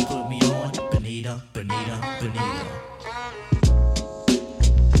 you gotta put me on. Bonita, Bonita, Bonita.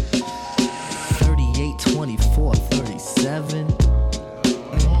 38, 24, 37.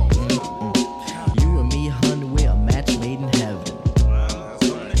 You and me, hun, we're a match made in heaven.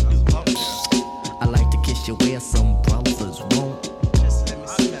 I like to kiss you where some brothers won't.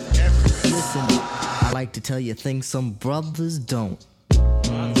 Listen up, I like to tell you things some brothers don't.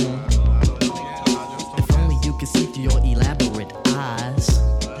 If only you could see through your elaborate eyes.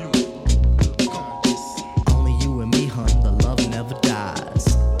 Only you and me, hun, the love never dies.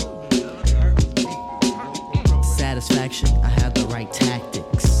 Satisfaction, I have the right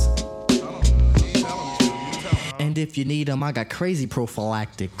tactics. And if you need them, I got crazy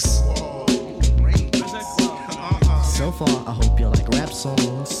prophylactics. So far, I hope you like rap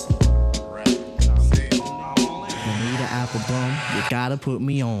songs. Bonita Applebum, you gotta put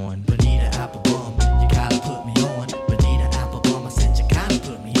me on. Bonita Applebum, you gotta put me on. Bonita Applebum, I said you gotta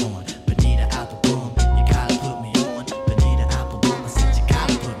put me on. Bonita Applebum, you gotta put me on. Bonita Applebum, I said you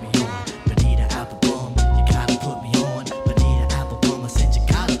gotta put me on. Bonita Applebum, you gotta put me on. Bonita Applebum, I said you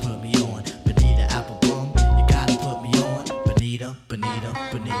gotta put me on. Bonita Applebum, you gotta put me on. Bonita, Bonita,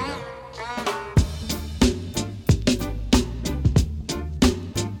 Bonita.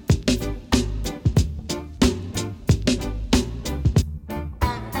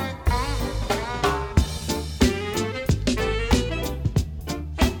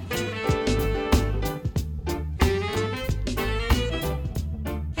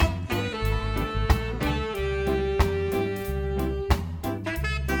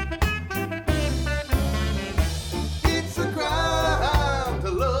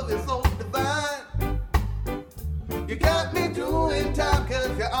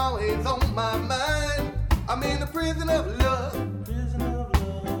 prison of love.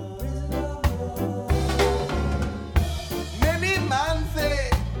 Many men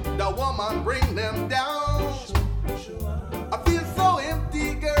say the woman bring them down. I feel so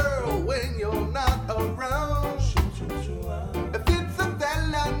empty, girl, when you're not around. If it's a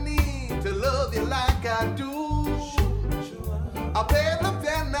felony to love you like I do, I'll pay the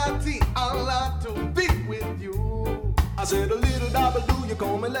penalty. I'll have to be with you. I said a little double do you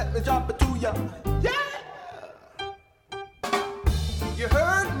come and let me drop it to ya. Yeah. You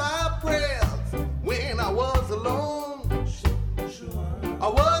heard my prayers when I was alone. I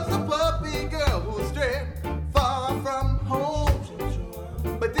was a puppy girl who strayed far from home.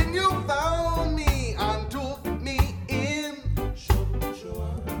 But then you found me and took me in.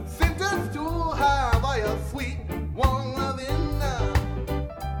 Sentenced to have a sweet one loving now.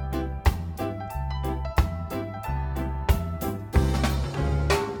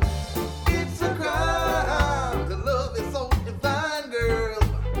 It's a crime to love is so divine, girl.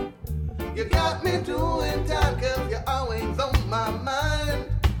 You got me doing time 'cause you're always on my mind.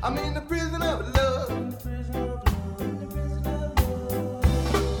 I'm in the prison of love.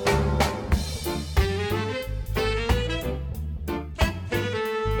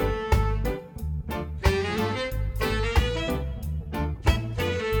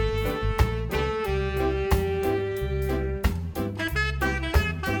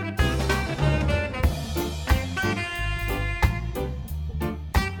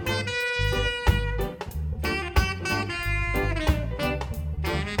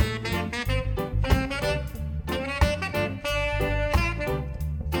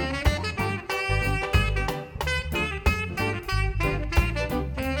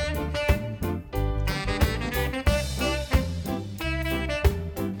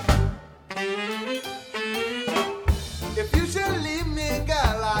 If you should leave me,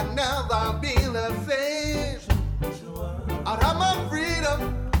 girl, I'd never be the same. I'd have my freedom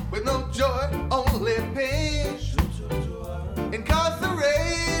with no joy, only pain.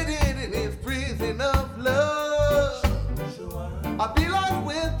 Incarcerated in this prison of love. I'd be lost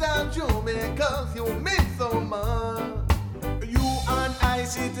without you because you mean so much. You and I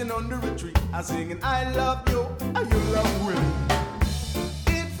sitting under a tree, I singing I love you and you love me.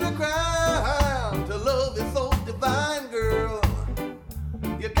 It's a crime to love is so divine, girl.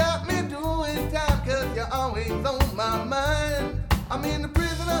 You got me doing time 'cause you're always on my mind. I'm in the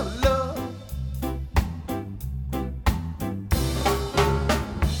prison of love.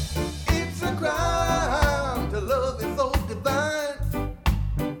 It's a crime to love is so divine.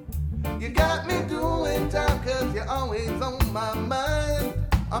 You got me doing time 'cause you're always on my mind.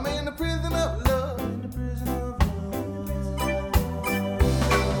 I'm in the prison of love.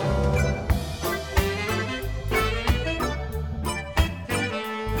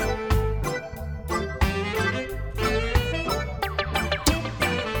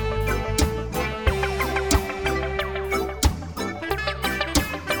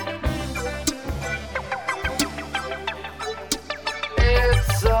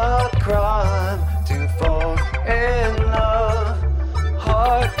 It's a crime to fall in love,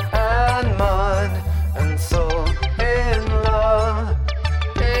 heart and mind and soul in love.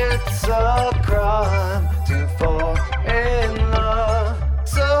 It's a crime to fall in love,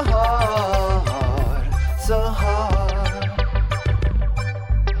 so hard, so hard.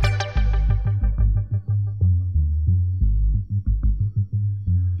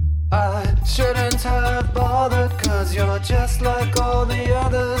 I shouldn't have bothered 'cause you're just like all the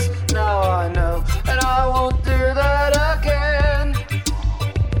others. Now I know, and I won't do that again.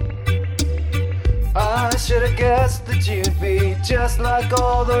 I should have guessed that you'd be just like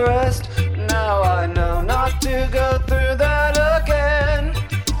all the rest. Now I know not to go through that again.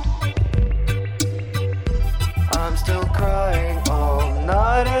 I'm still crying all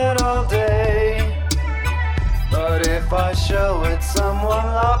night and all day. But if I show it, someone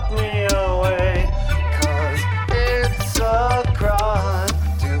lock me away. 'Cause it's a crime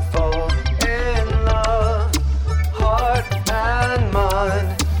to fall in love, heart and mind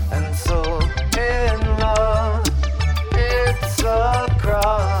and soul in love. It's a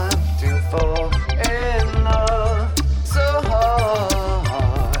crime to fall in love, so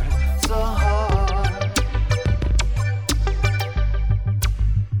hard, so hard.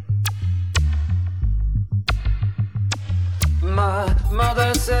 My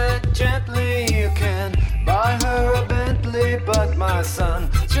mother said gently you can buy her a Bentley, but my son,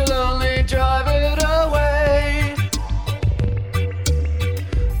 she'll only drive it away.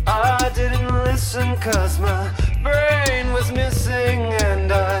 I didn't listen 'cause my brain was missing and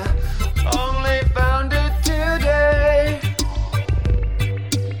I only found it today.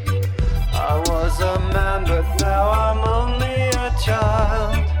 I was a man but now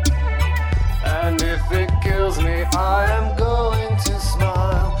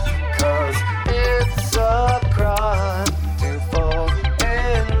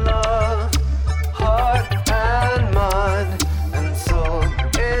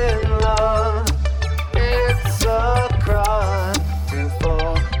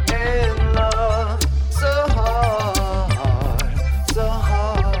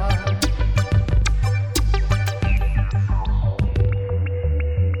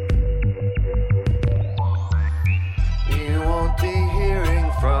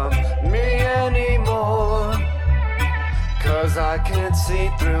I can't see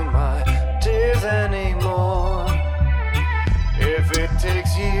through my tears anymore. If it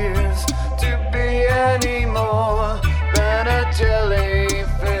takes years to be any more than a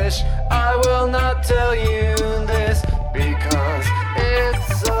jellyfish, I will not tell you this, because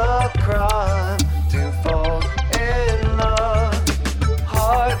it's a crime to fall in love.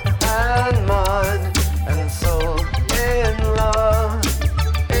 Heart and mind and soul in love.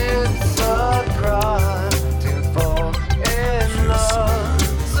 It's a crime to fall in love.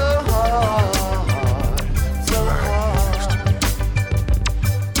 So hard, so hard,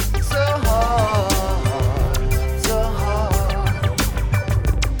 so hard, so hard,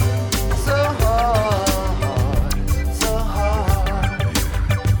 so hard, so hard,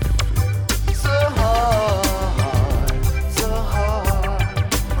 so hard, so hard.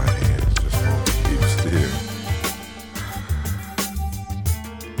 My hands just won't keep still.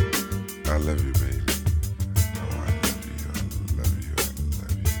 I love you, baby. Oh, I love you, I love you, I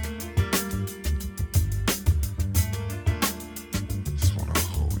love you. Just wanna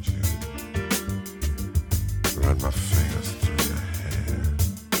hold you. Run my fingers through your hair.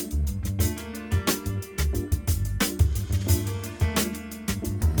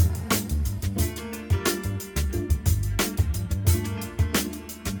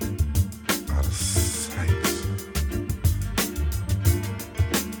 Out of sight.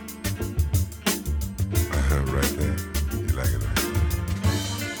 Right there. You like it, right?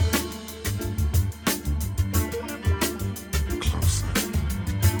 Closer.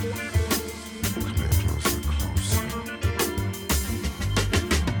 Come here, closer, closer.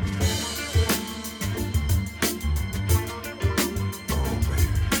 Oh,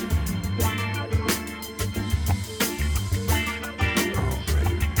 baby. Oh,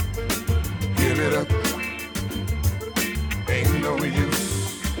 baby. Give it up. Ain't no use.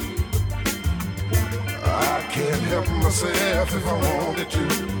 I can't help myself if I wanted to.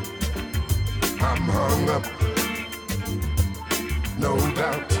 I'm hung up, no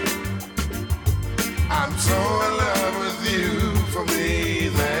doubt. I'm so in love with you. For me,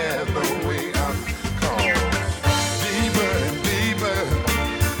 there's no way out. 'Cause deeper and deeper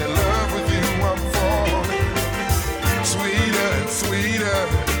in love with you, I'm falling. Sweeter and sweeter,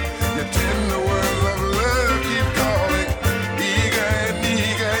 your tender words of love keep calling. Eager and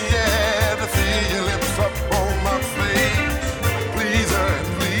eager, yeah, to feel your lips up on my face. Please her and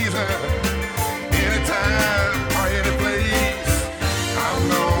please her, anytime or any place. I'm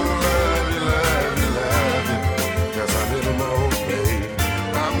gonna love you, love you, love you, just a little more, babe.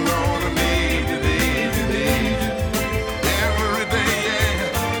 I'm gonna need you, need you, need you, every day,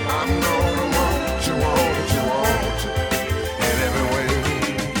 yeah. I'm gonna want you, want you, want you, in every way,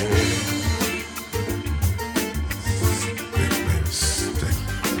 yeah. Stick, baby, stick.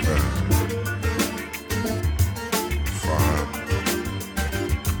 Far.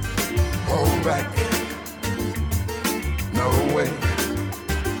 Hold back. No way.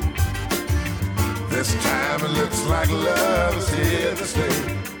 This time it looks like love is here to stay.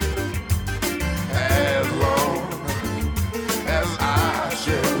 As long as I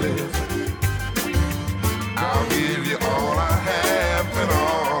shall live, I'll give you all I have and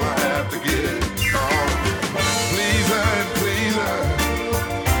all I have to give. Oh, please her and please her,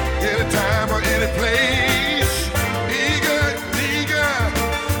 anytime or any place. Eager, eager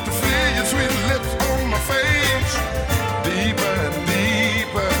to feel your sweet lips on my face. Deeper and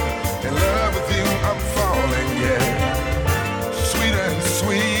deeper in love with you, I'm falling, yeah. Sweeter and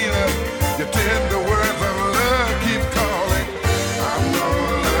sweeter, your tender words of love keep calling. I'm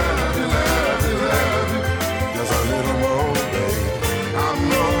gonna love you, love you, love you, just a little more, babe. I'm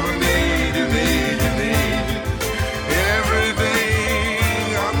gonna need you, need you, need you, every day.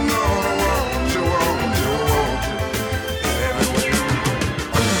 I'm gonna want you, want you, want you, every way.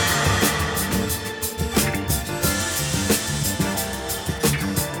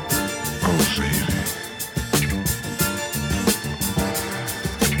 Oh, baby.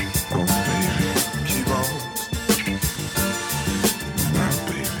 Oh, baby, keep on. My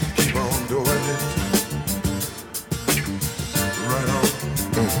baby, keep on doing it. Right on.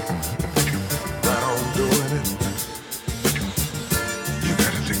 Right on doing it. You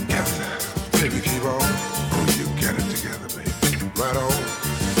got it together. Baby, keep on. Oh, you got it together, baby. Right on.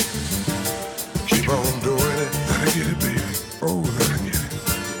 Keep on doing it. Let her get it, baby. Oh, let her get it.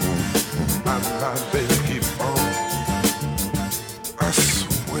 My baby, keep on. I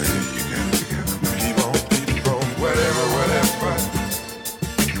swear you got it together. Keep on, whatever, whatever.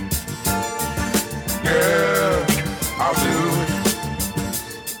 Girl, I'll do it.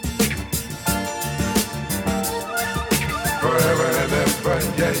 Forever and ever,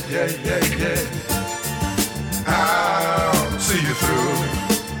 yeah, yeah, yeah, yeah. I'll see you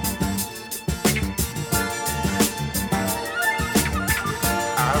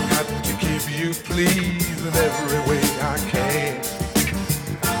you please in every way I can.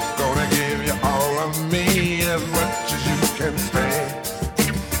 Gonna give you all of me as much as you can stand.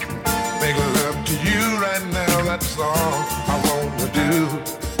 Make love to you right now, that's all I wanna do.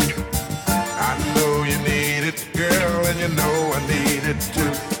 I know you need it, girl, and you know I need it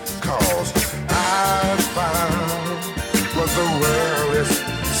too. 'Cause I found what the world is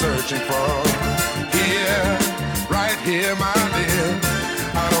searching for. Here, right here, my dear,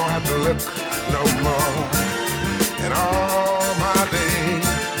 I don't have to look no more. And all my days,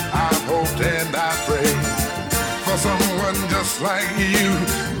 I've hoped and I prayed for someone just like you.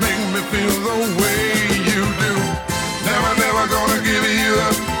 Make me feel the way you do. Never, never gonna give you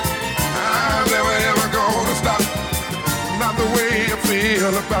up. I'm never ever gonna stop. Not the way I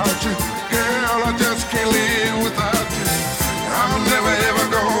feel about you, girl, I just can't live without you. I'm never ever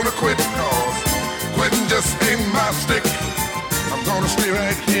gonna quit, 'cause quitting just ain't my stick. I'm gonna stay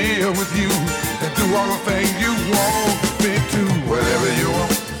right here with you and do all the things you want me to. Whatever you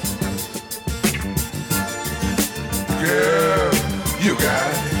want, girl, you got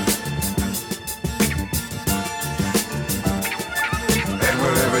it. And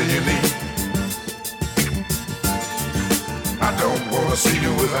whatever you need, I don't wanna see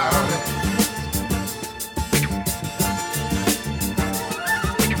you without it.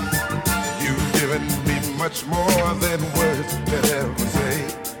 You've given me much more than words could ever say.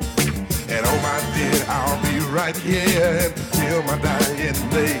 And oh my dear, I'll be right here until my dying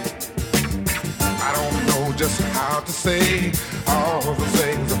day. I don't know just how to say all the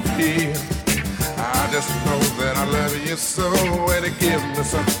things I feel. I just know that I love you so, and it gives me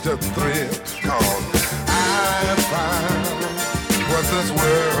such a thrill. 'Cause I found what this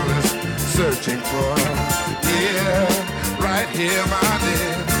world is searching for. Yeah, right here, my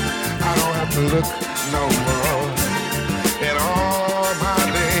dear, I don't have to look no more. In all my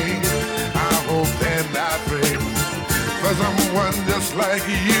days, I hope and I pray for someone just like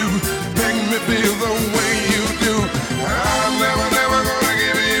you. Make me feel the way you do. I'm never, never gonna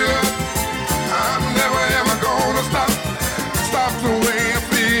give you up. I'm never ever gonna stop the way I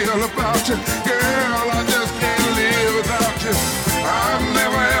feel about you. Girl, I just can't live without you. I'm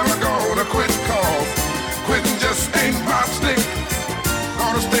never ever gonna quit, 'cause quitting just ain't my stick.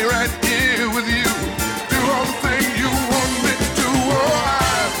 Gonna stay right here with you, do all the things you want me to do. Oh,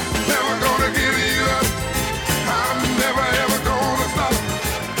 I'm never gonna give you up. I'm never ever gonna stop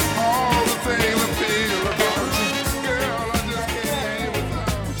all the things I feel about you. Girl, I just can't live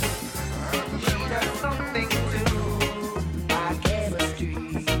without you. I'm never Got something to do, my chemistry.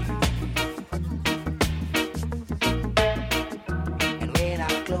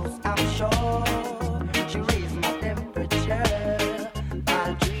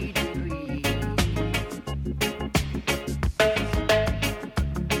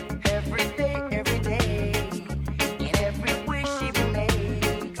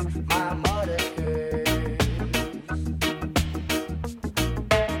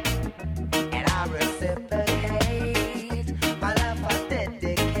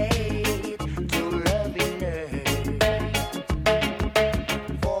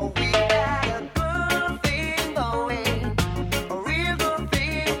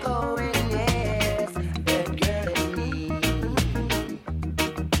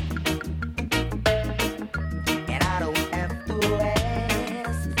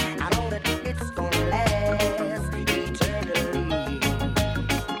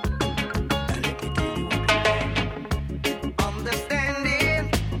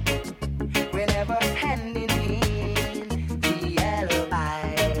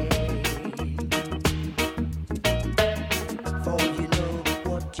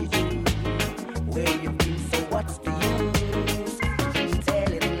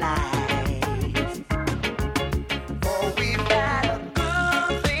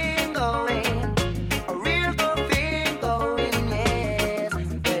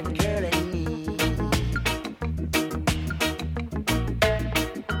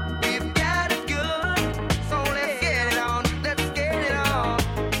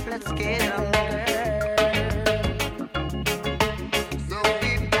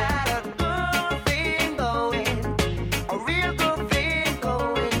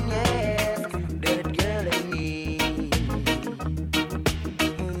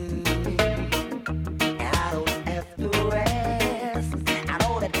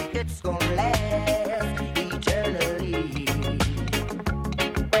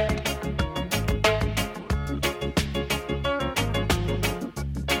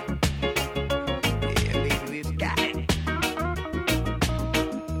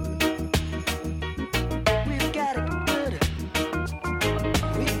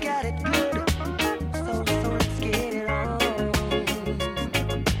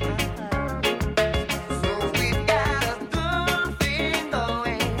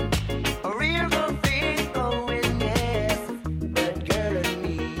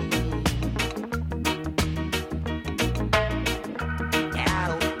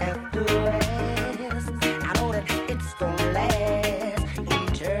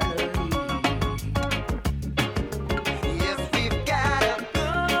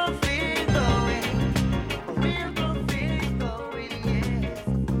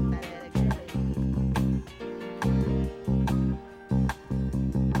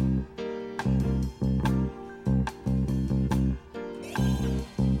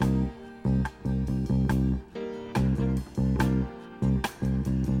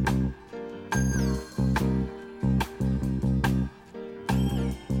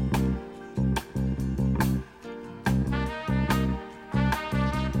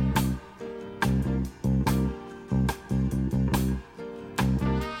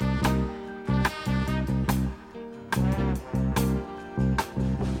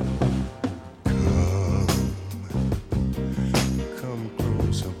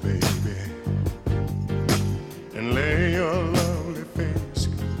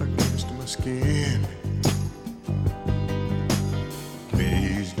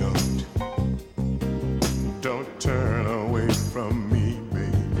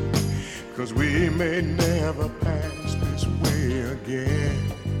 'cause we may never pass this way again.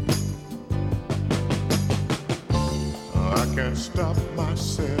 I can't stop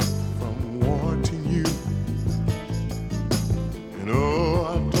myself from wanting you. And oh,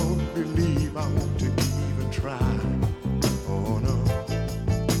 I don't believe I want to even try. Oh no,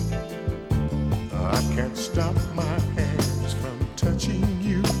 I can't stop my hands from touching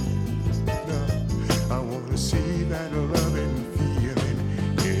you. No, I want to see that loving feeling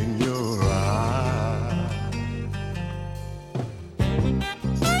in your eyes.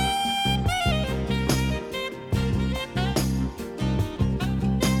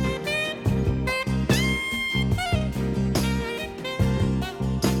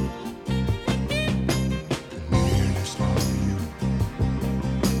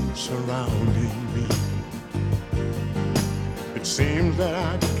 Surrounding me, it seems that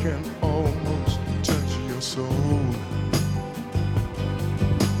I can almost touch your soul.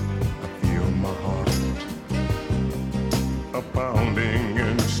 I feel my heart a pounding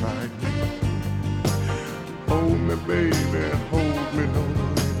inside me. Hold me, baby, hold me, don't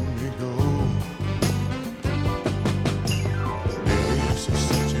let me go. This is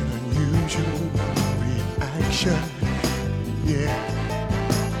such an unusual reaction, yeah.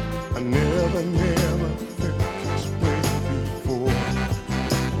 I never felt this way before.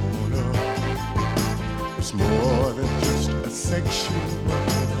 Oh no, it's more than just a sexual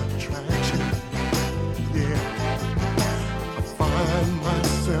attraction. Yeah, I find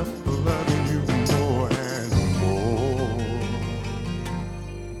myself loving you more and more.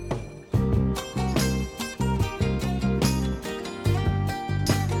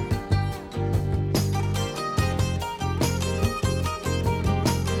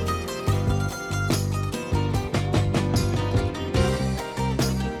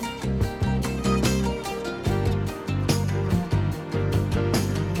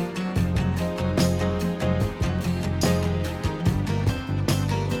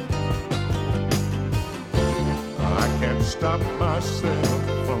 Stop myself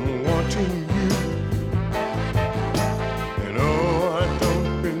from wanting you. And oh, I don't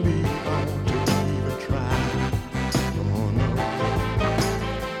believe I want to even try. Oh no,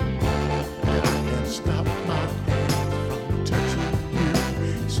 and I can't stop my hand from touching you.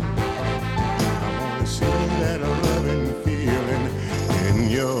 So I want to see that loving feeling in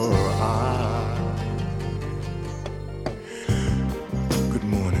your eyes. Good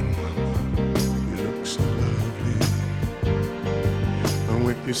morning, mama. You look so lovely.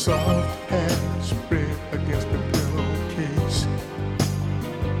 With your soft hands spread against the pillowcase,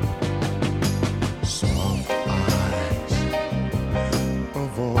 soft eyes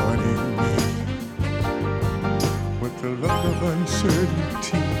avoiding me, with the look of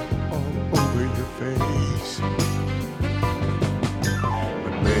uncertainty all over your face.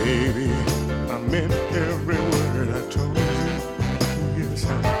 But baby, I meant every word I told you. Yes, I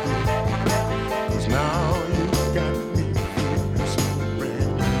did. 'Cause now you got me feeling so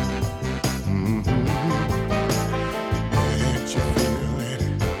brand new. Can't you feel it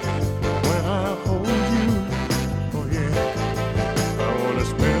when I hold you? Oh yeah, I wanna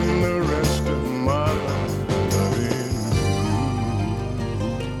spend the rest of my life loving you.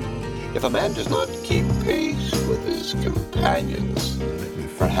 If a man does not keep pace with his companions,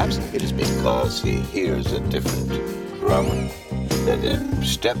 perhaps it is because he hears a different drum. Let him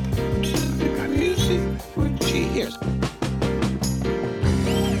step to the music which he hears.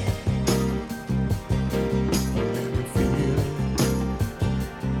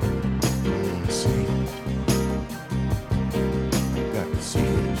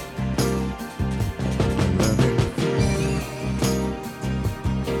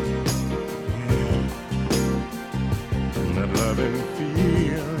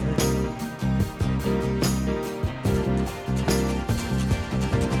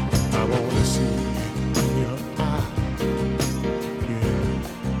 I wanna see in your eyes.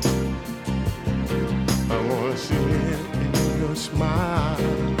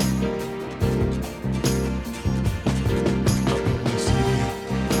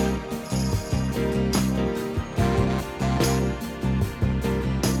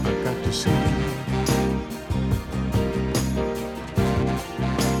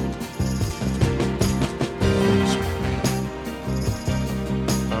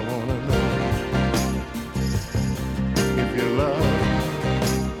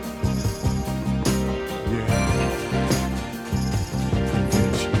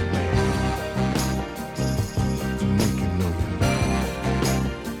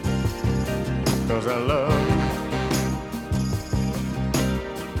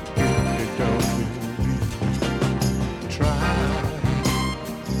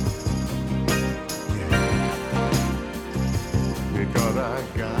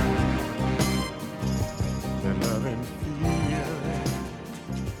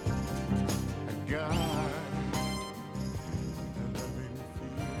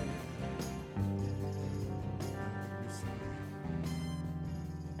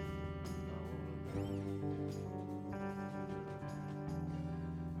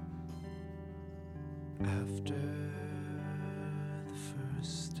 After the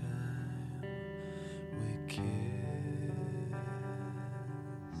first time we kissed,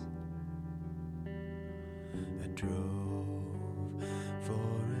 I drove for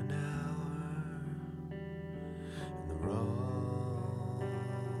an hour in the wrong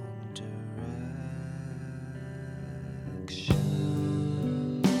direction.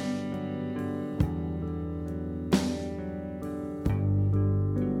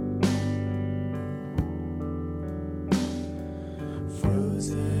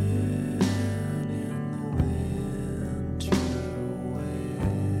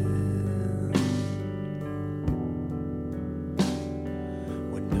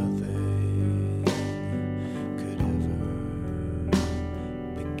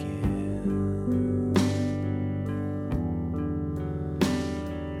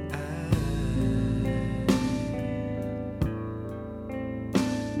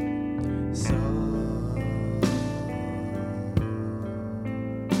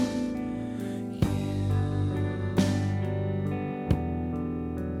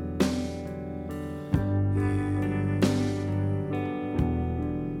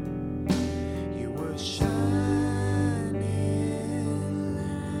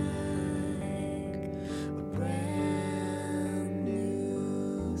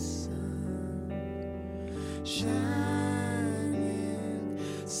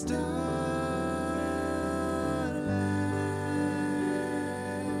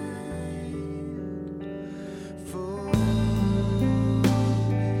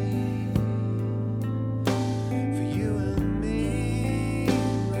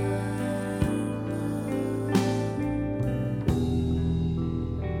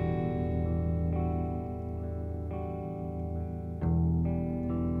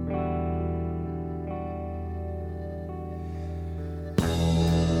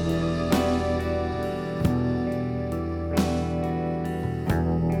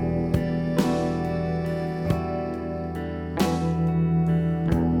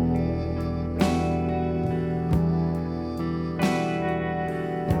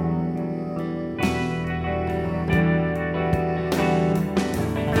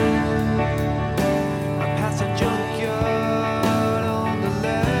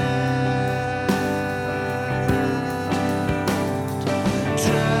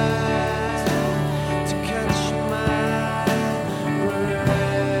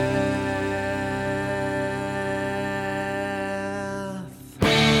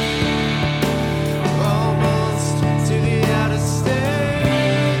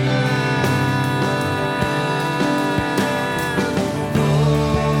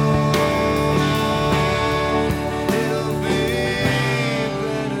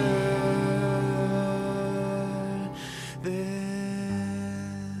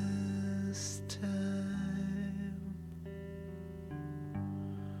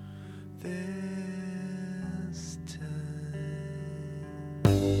 This